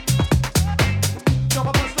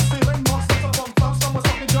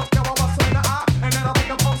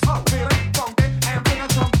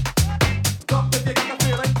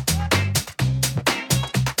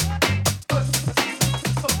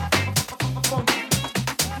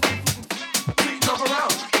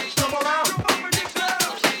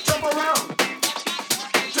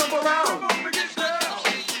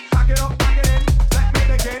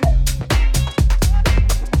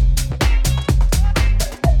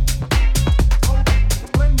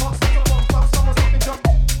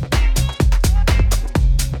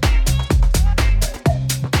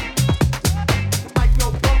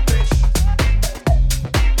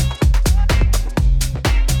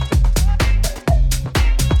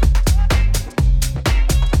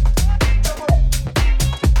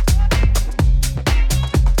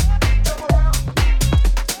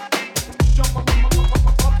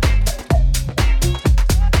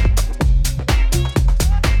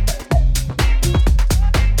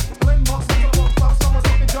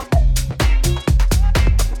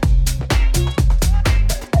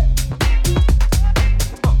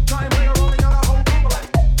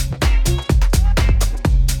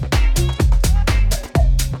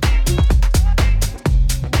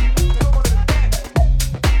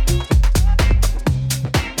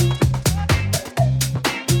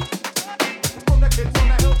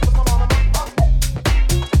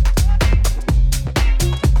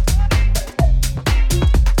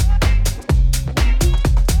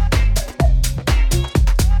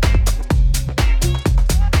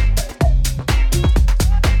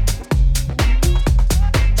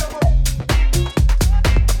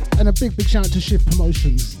 Big shout out to Shift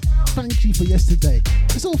Promotions. Thank you for yesterday.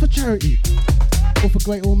 It's all for charity. All for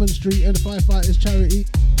Great Ormond Street and the Firefighters charity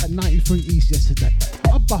at 93 East yesterday.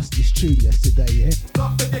 I bust this tune yesterday, yeah?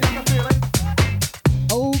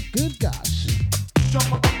 Oh, good gosh.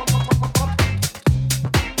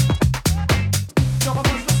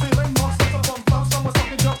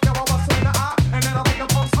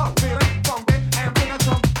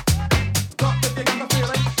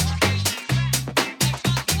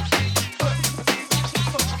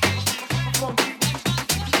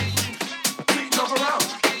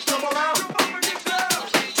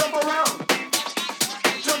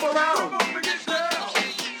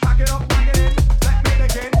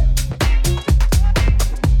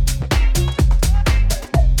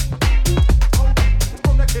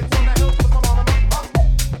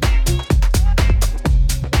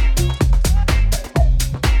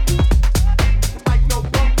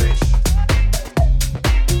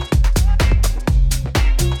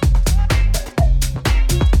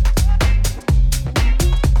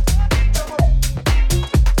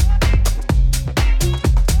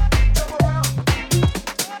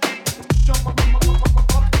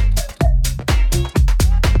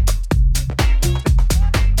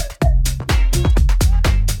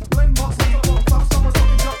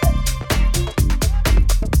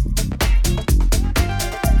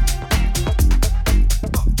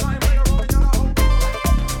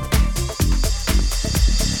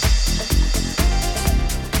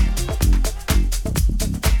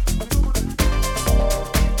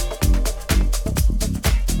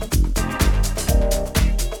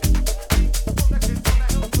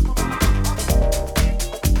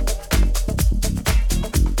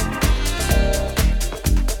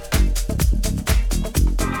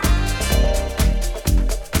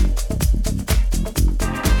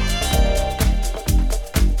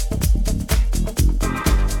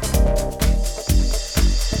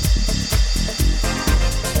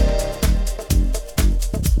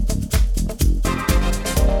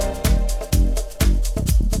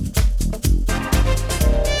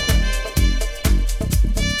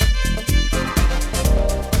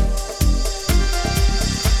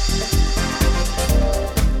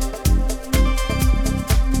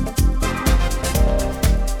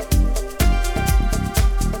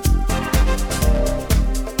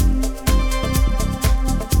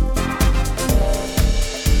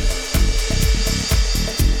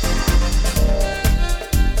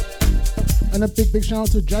 And a big shout out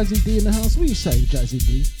to Jazzy D in the house. What are you saying, Jazzy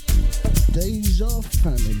D? Deja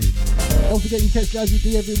family. Don't forget you catch Jazzy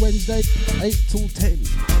D every Wednesday, 8 till 10.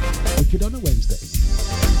 Wicked on a Wednesday.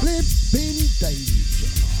 Flipping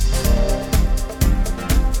Deja.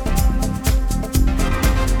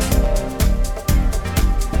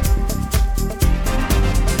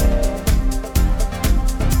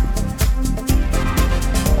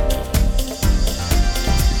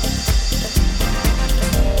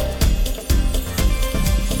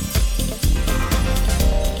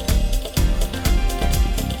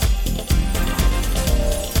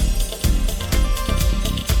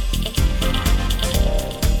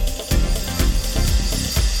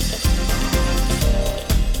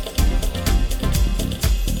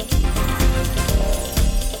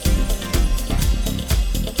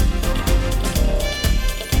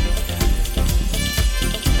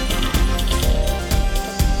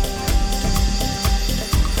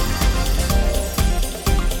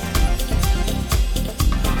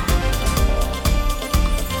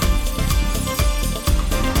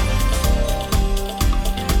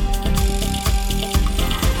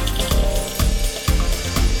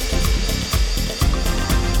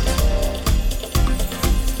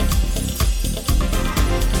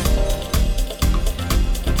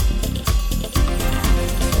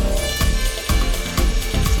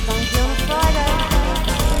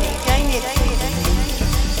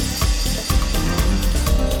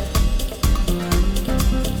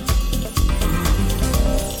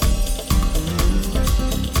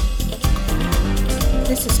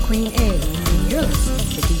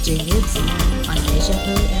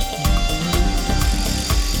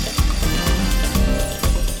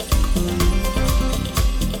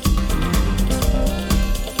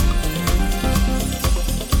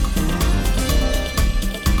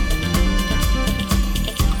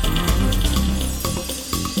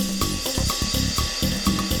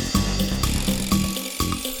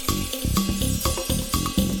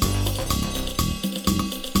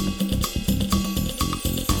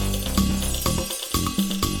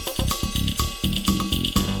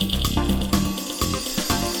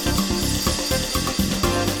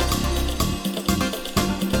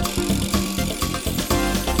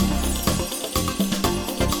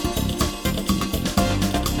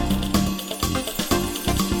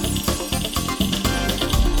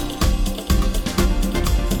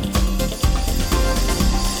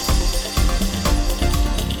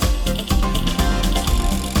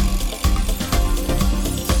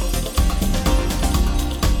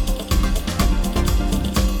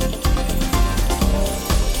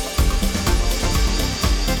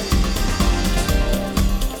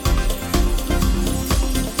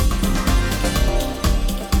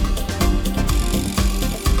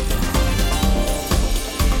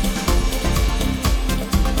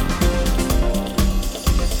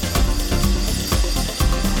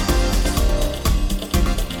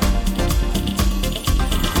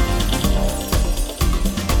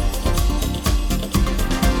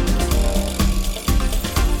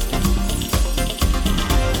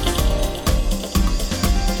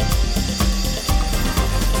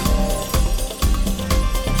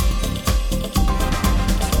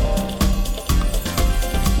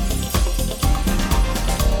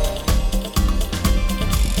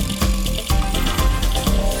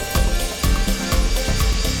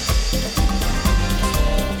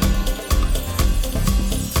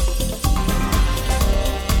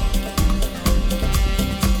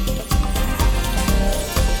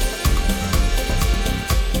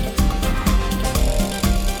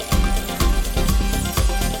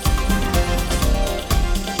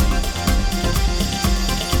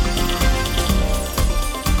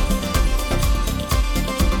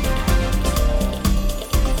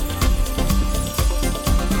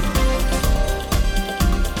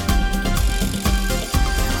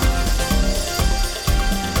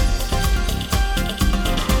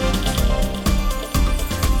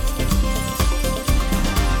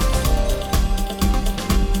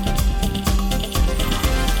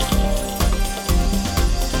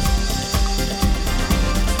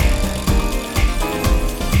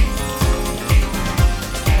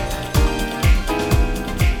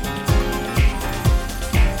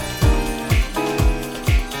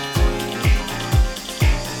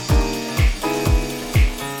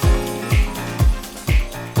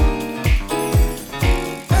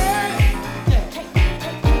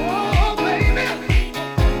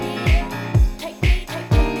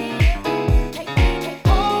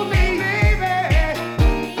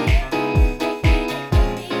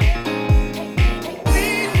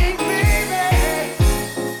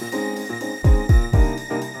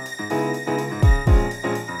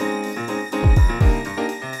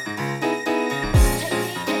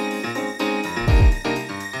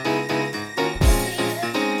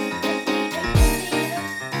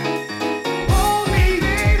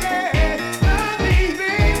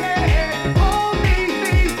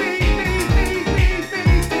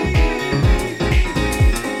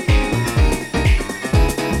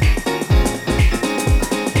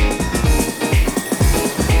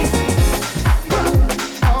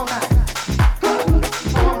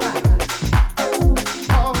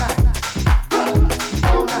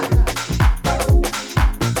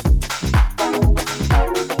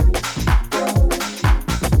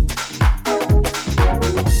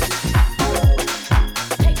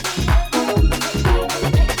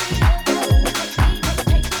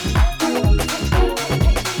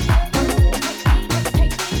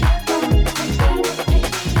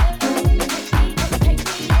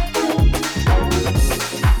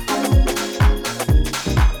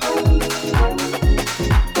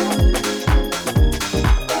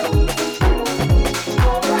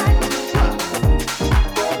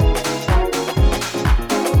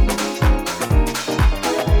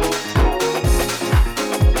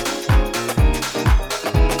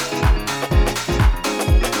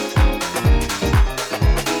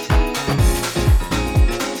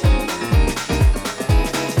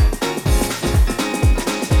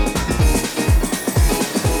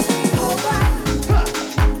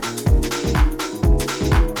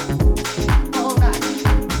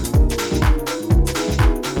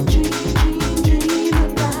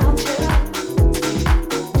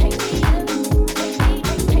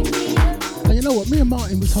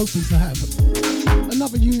 hoping to have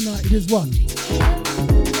another United as one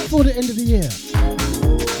for the end of the year.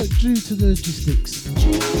 But due to the logistics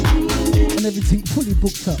and everything fully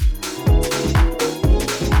booked up,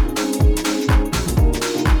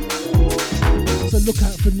 so look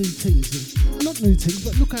out for new things. Not new things,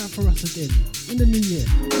 but look out for us again in the new year.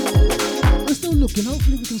 We're still looking.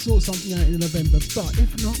 Hopefully we can sort something out in November. But if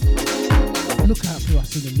not, look out for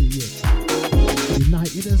us in the new year.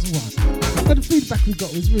 United as one. But the feedback we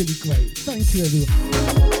got was really great. Thank you,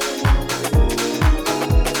 everyone.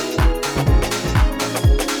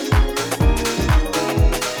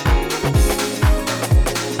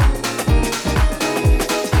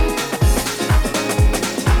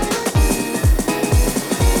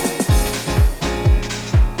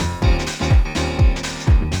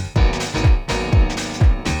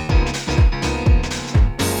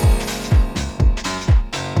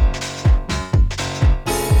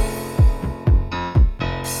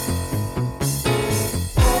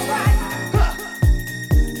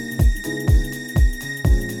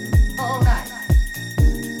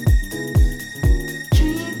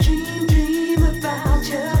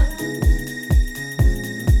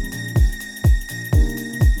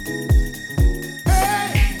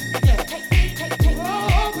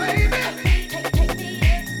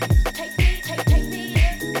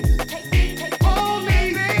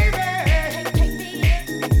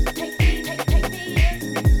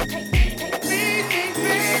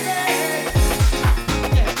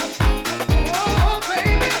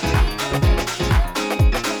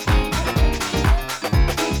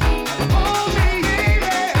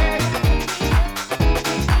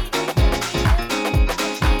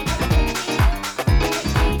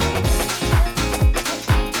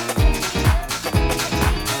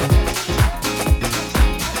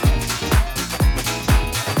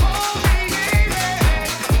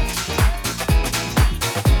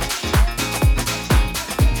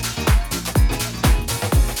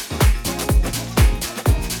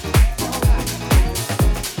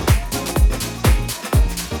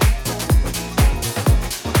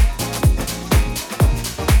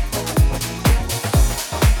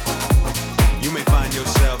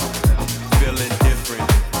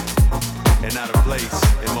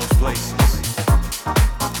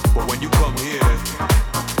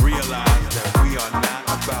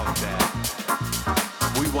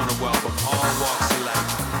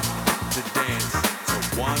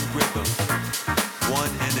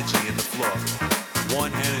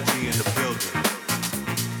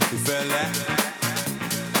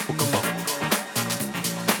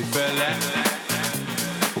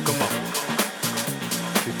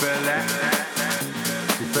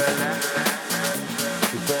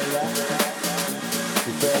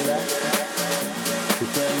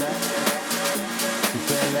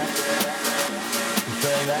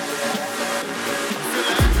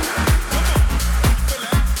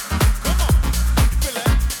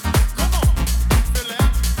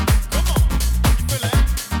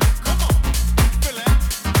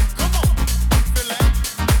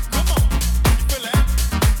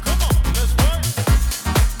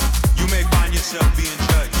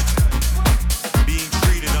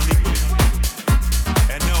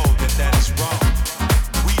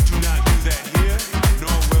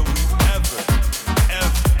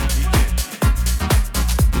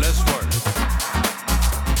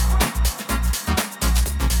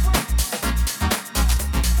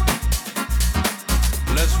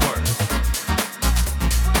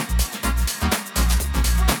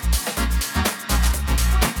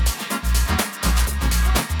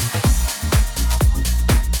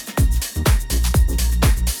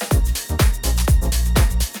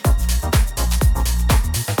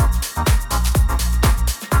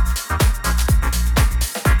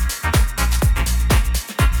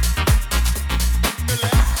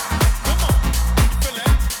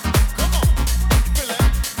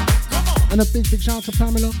 And a big shout out to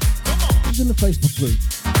Pamela. She's in the Facebook group.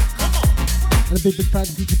 And a big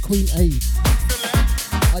thank you to Queen A,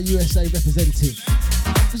 our USA representative.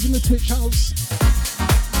 She's in the Twitch house.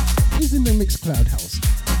 She's in the Mixcloud house.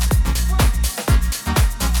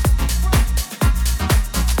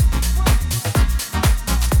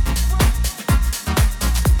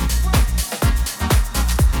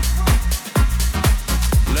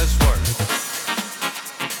 Let's work.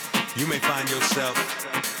 You may find yourself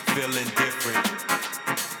feeling different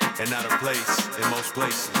and out of place in most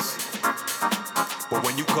places. But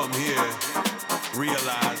when you come here,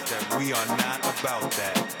 realize that we are not about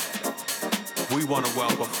that. We want to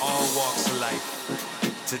welcome all walks of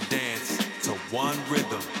life to dance to one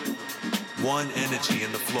rhythm, one energy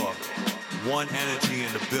in the floor, one energy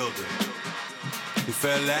in the building. You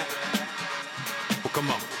feel that? Well, come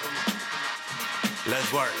on.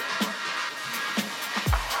 Let's work.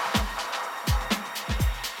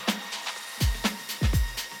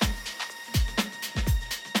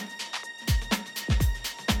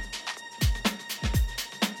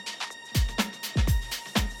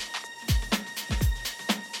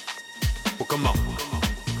 Well, come on.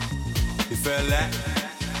 You feel that?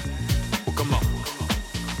 Well, come on.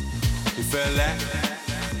 You feel that?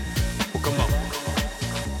 Well, come on.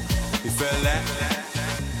 You feel that?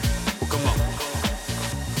 Well, come on.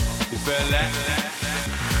 You feel that?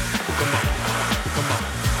 Well, come on. Come on.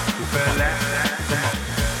 You feel that? Come on.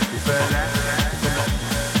 You feel that? Come on.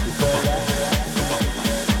 You feel that? Come on.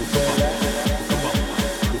 You feel that? Come on.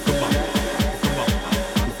 You come on. Come on.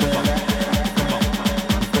 You come on. Come on. Come on. Come on.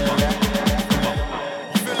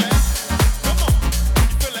 You feel that? Come on. You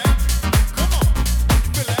feel that? Come on. You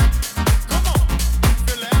feel that? Come on. You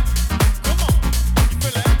feel that? Come on. You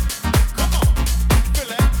feel that? Come on. You feel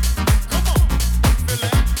that? Come on. You feel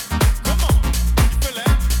that? Come on. You feel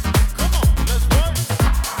that? Come on. Let's work.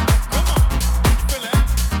 Come on. You feel that?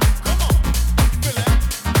 Come on. You feel that?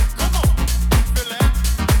 Come on. You feel that?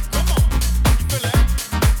 Come on. You feel that? Come on. You feel that?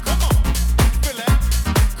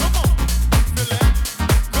 Come on. You feel that?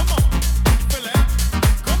 Come on. You feel that?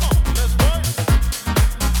 Come on. Let's work.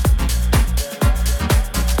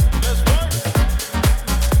 Let's work. Let's work.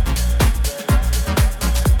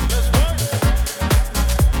 Let's work. Let's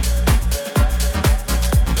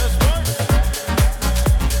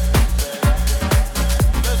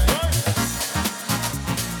work.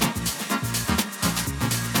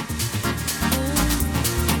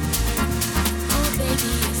 Oh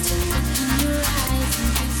baby, it's the look in your eyes and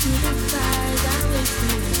makes me surprised. I wish we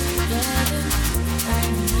were together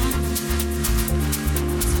right now.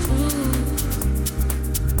 It's true.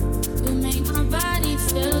 You make my body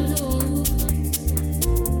feel loose.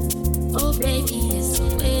 Oh baby, it's the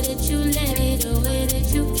way that you lay, the way that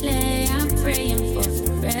you play. I'm praying for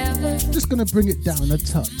forever. Just gonna bring it down a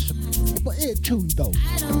touch. But it tune though.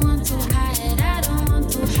 I don't want to hide, I don't want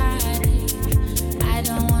to hide it. I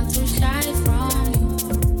don't want to shy from you.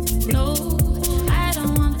 No, I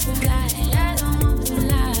don't want to lie, I don't want to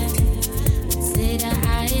lie. Say that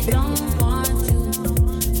I don't want you.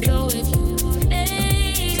 So if you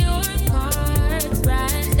lay your cards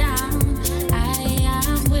right down, I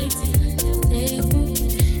am waiting at the table.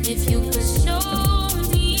 If you could show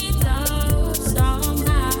me love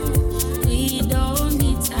somehow, we don't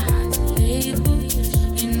need to have a label.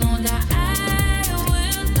 You know that I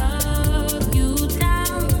will love you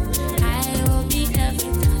down. I will be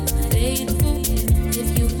every time faithful. If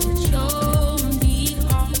you could show me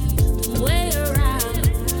all the way around,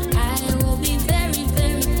 I will be very,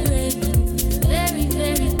 very grateful. Very,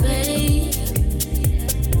 very grateful.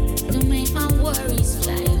 You make my worries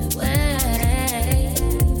fly away.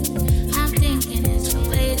 I'm thinking it's the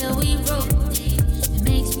way that we wrote it. It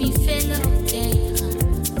makes me feel okay.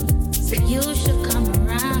 So you should come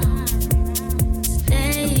around,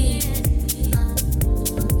 stay.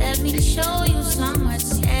 Let me show you so much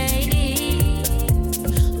shade.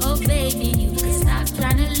 Oh baby, you can stop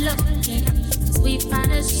trying to look it. 'Cause we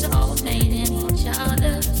found a soulmate in each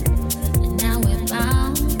other, and now we're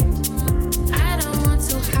bound. I don't want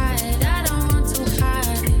to hide, I don't want to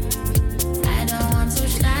hide it. I don't want to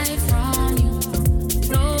shy from you.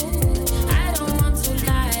 No, I don't want to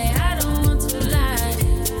lie, I don't want to lie.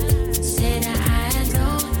 Say that I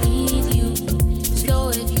don't need you. So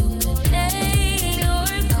if you could lay your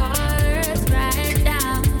cards right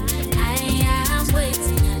down, I am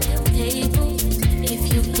waiting at the table. If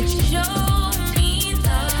you could show me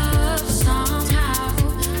love somehow,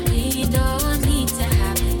 we don't need to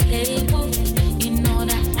have a label. You know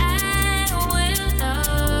that I will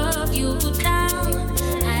love you down.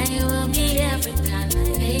 I will be every kind of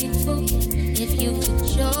faithful. If you could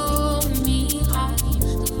show me all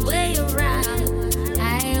the way around, I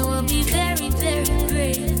will be very, very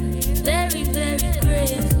grateful. Very, very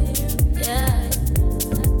grateful. Yeah.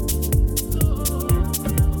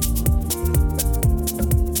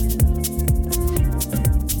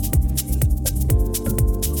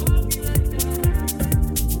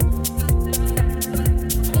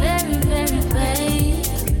 Very, very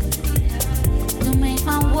grateful. You make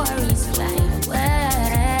my worries fly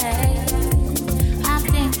away. I'm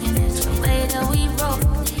thinking it's the way that we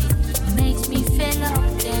wrote it. It makes me feel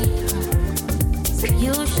okay. So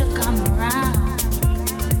you should come around,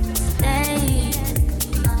 stay.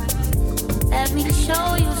 Let me show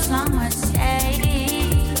you so much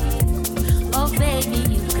shade. Oh baby,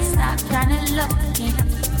 you can stop trying to look it.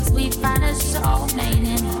 'Cause we found a soulmate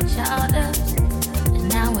in each other, and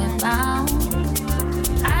now now we're bound.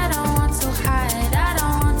 I don't want to hide, I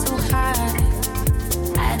don't want to hide.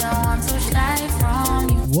 I don't want to shy from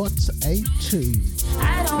you. What a tune.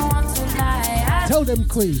 I don't want to lie. Tell them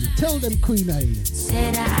Queen A.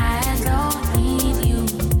 Say that I don't need you.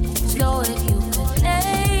 So if you could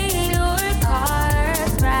lay your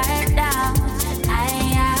cards right down, I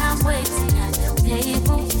am waiting at the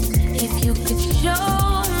table. If you could show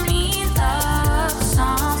me love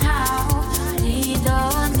somehow, we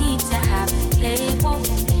don't need to have a label.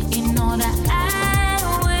 You know that I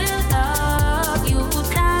will love you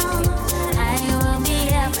down. I will be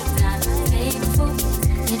every time faithful.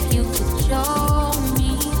 If you could show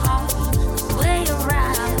me all the way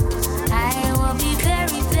around, I will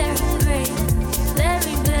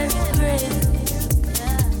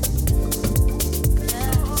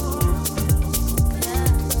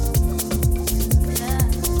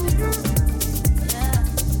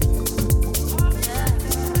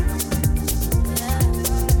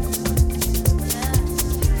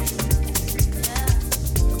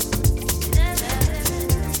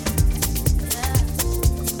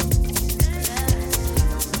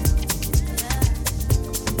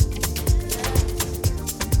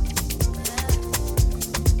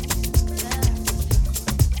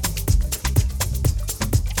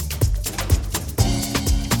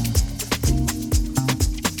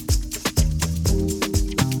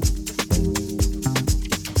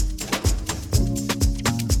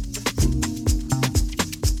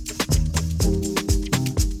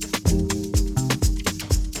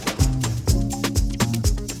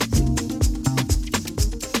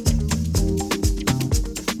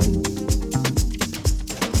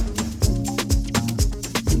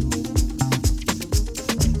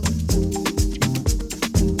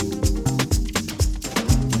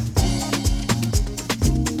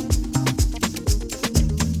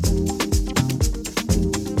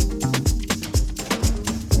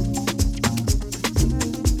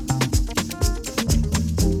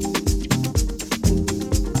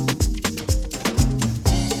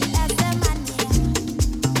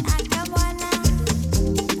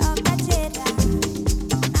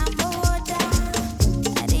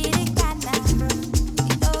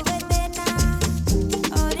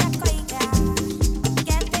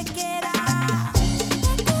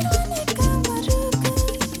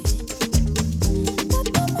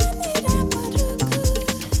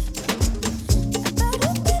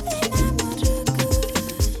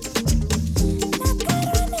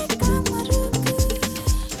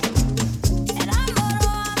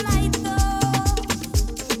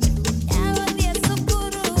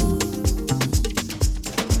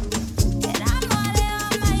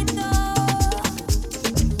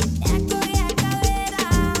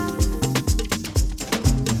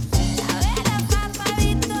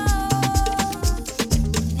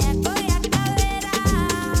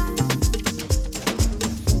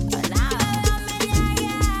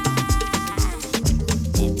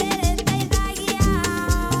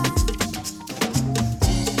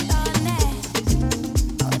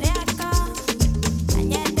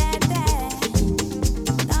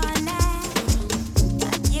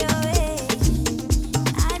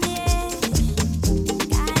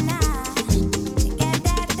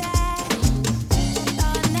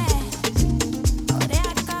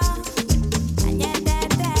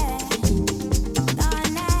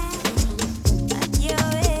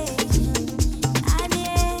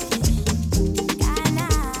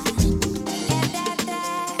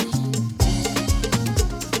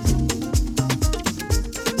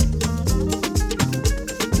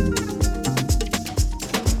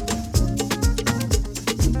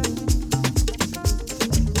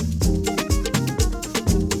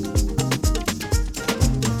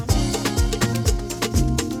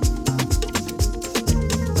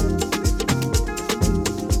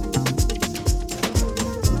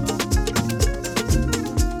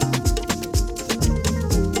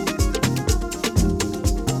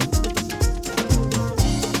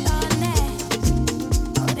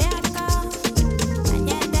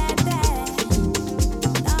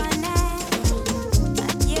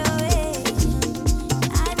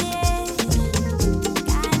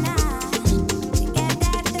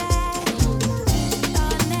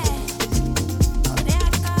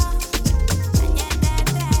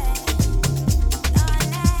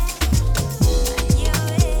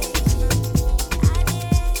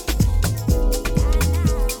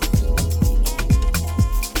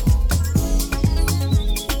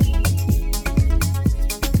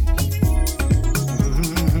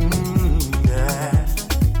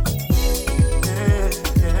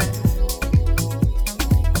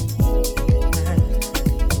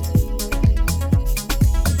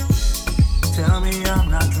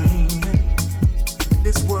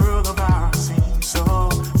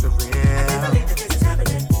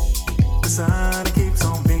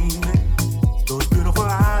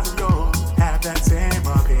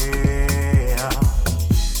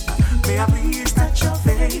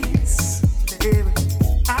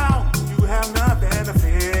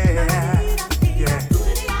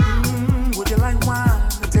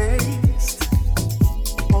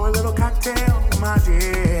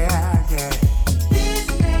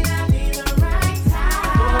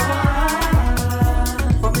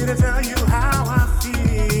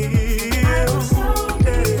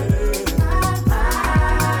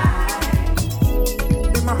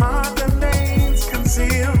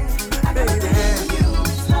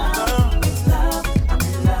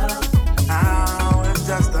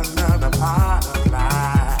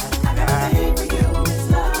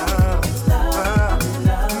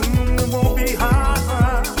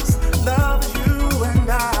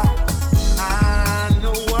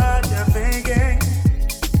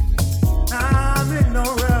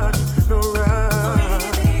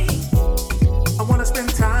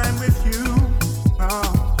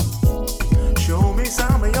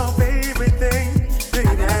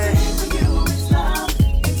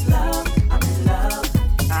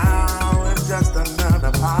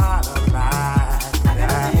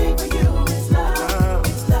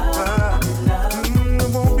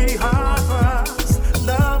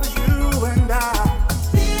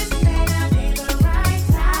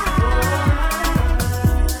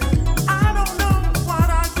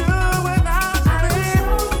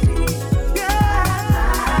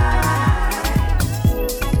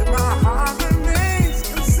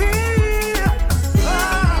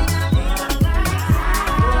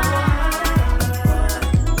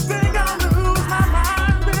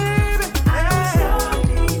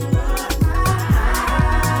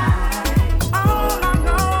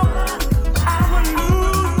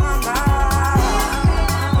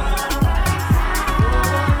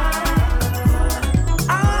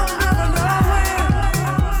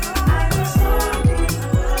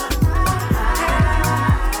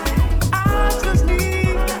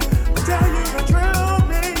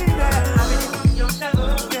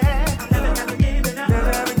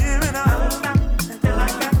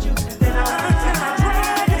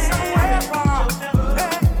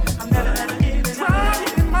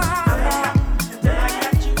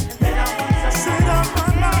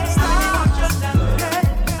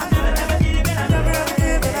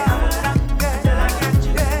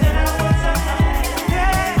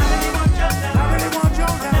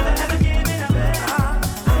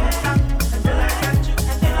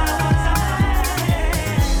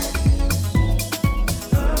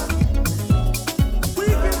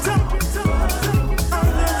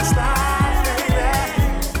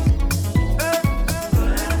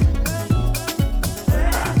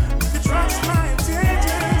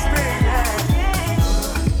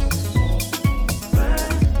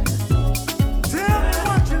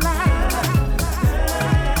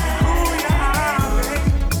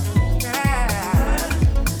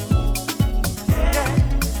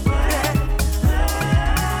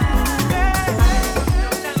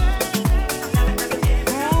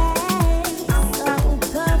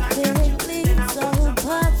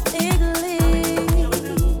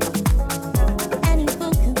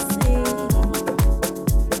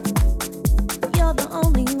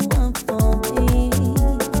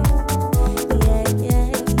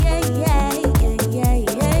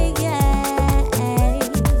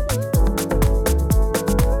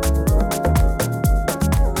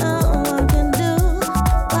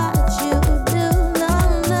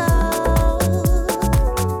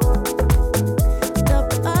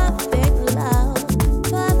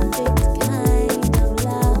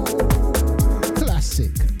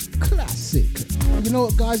You know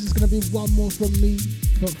what, guys? It's going to be one more from me,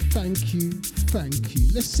 but thank you, thank you.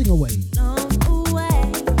 Let's sing away.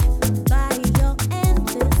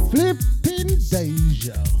 Flipping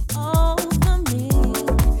Deja.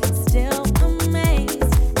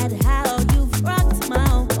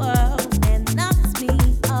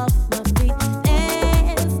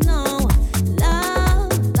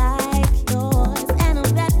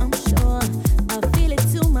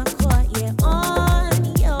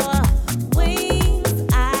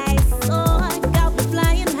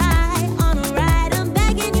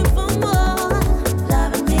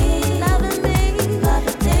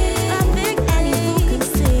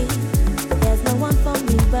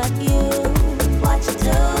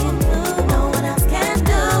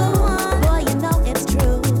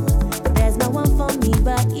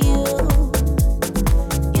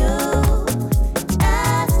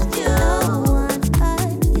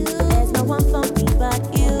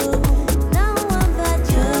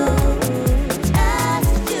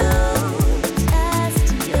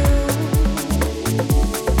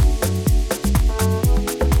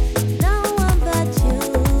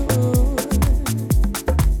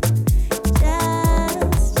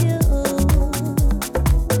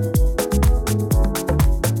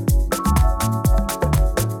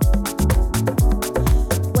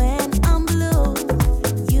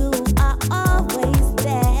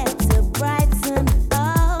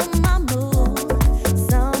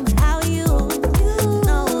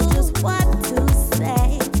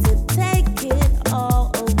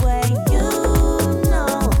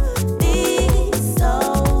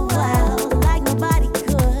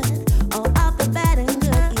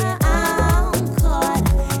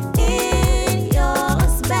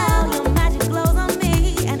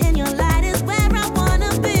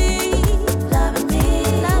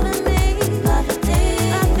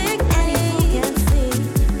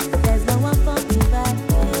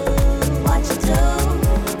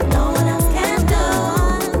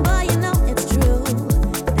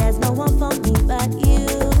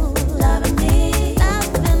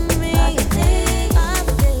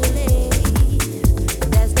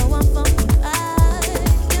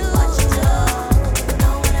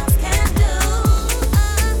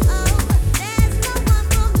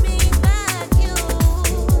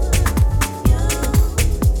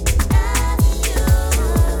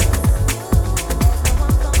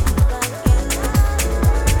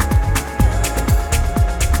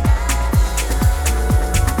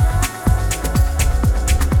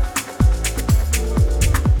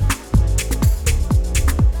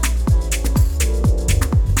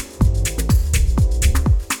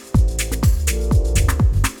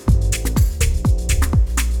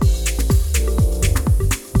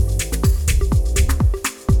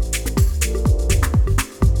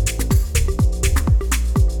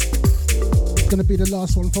 The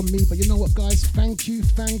last one from me, but you know what, guys? Thank you,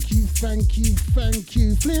 thank you, thank you, thank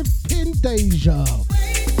you. Flipping Deja.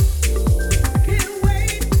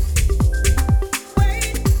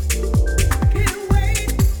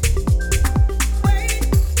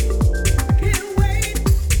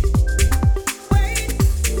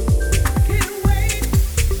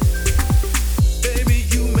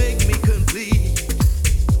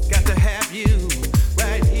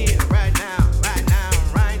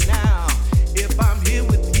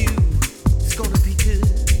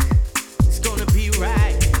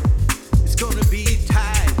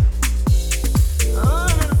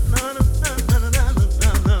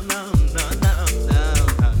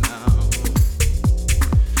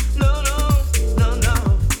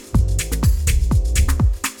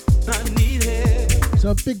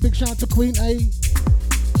 Big shout out to Queen A.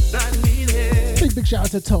 Big shout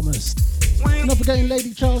out to Thomas. Not forgetting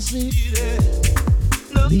Lady Chelsea.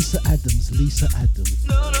 Lisa Adams.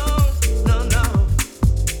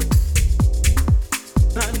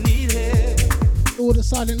 All the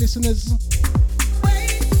silent listeners,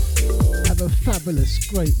 have a fabulous,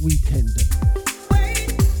 great weekend.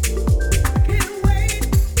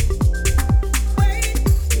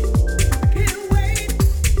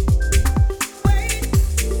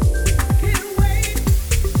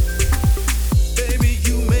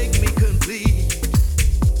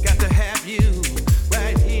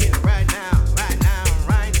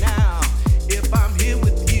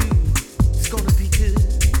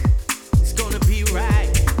 Right,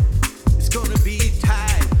 it's gonna be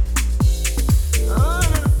tight. Oh,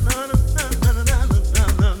 no, no, no, no.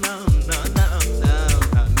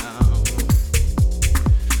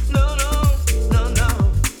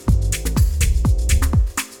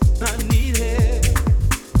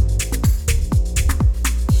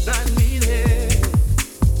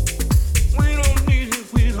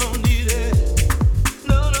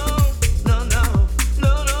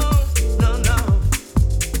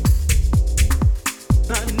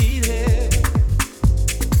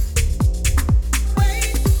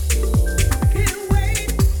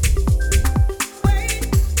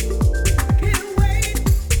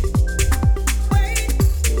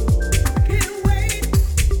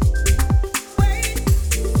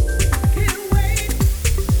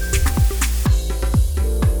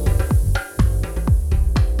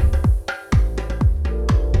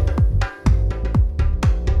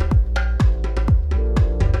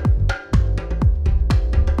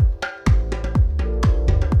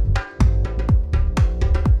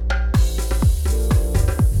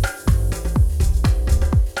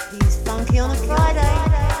 on a Friday.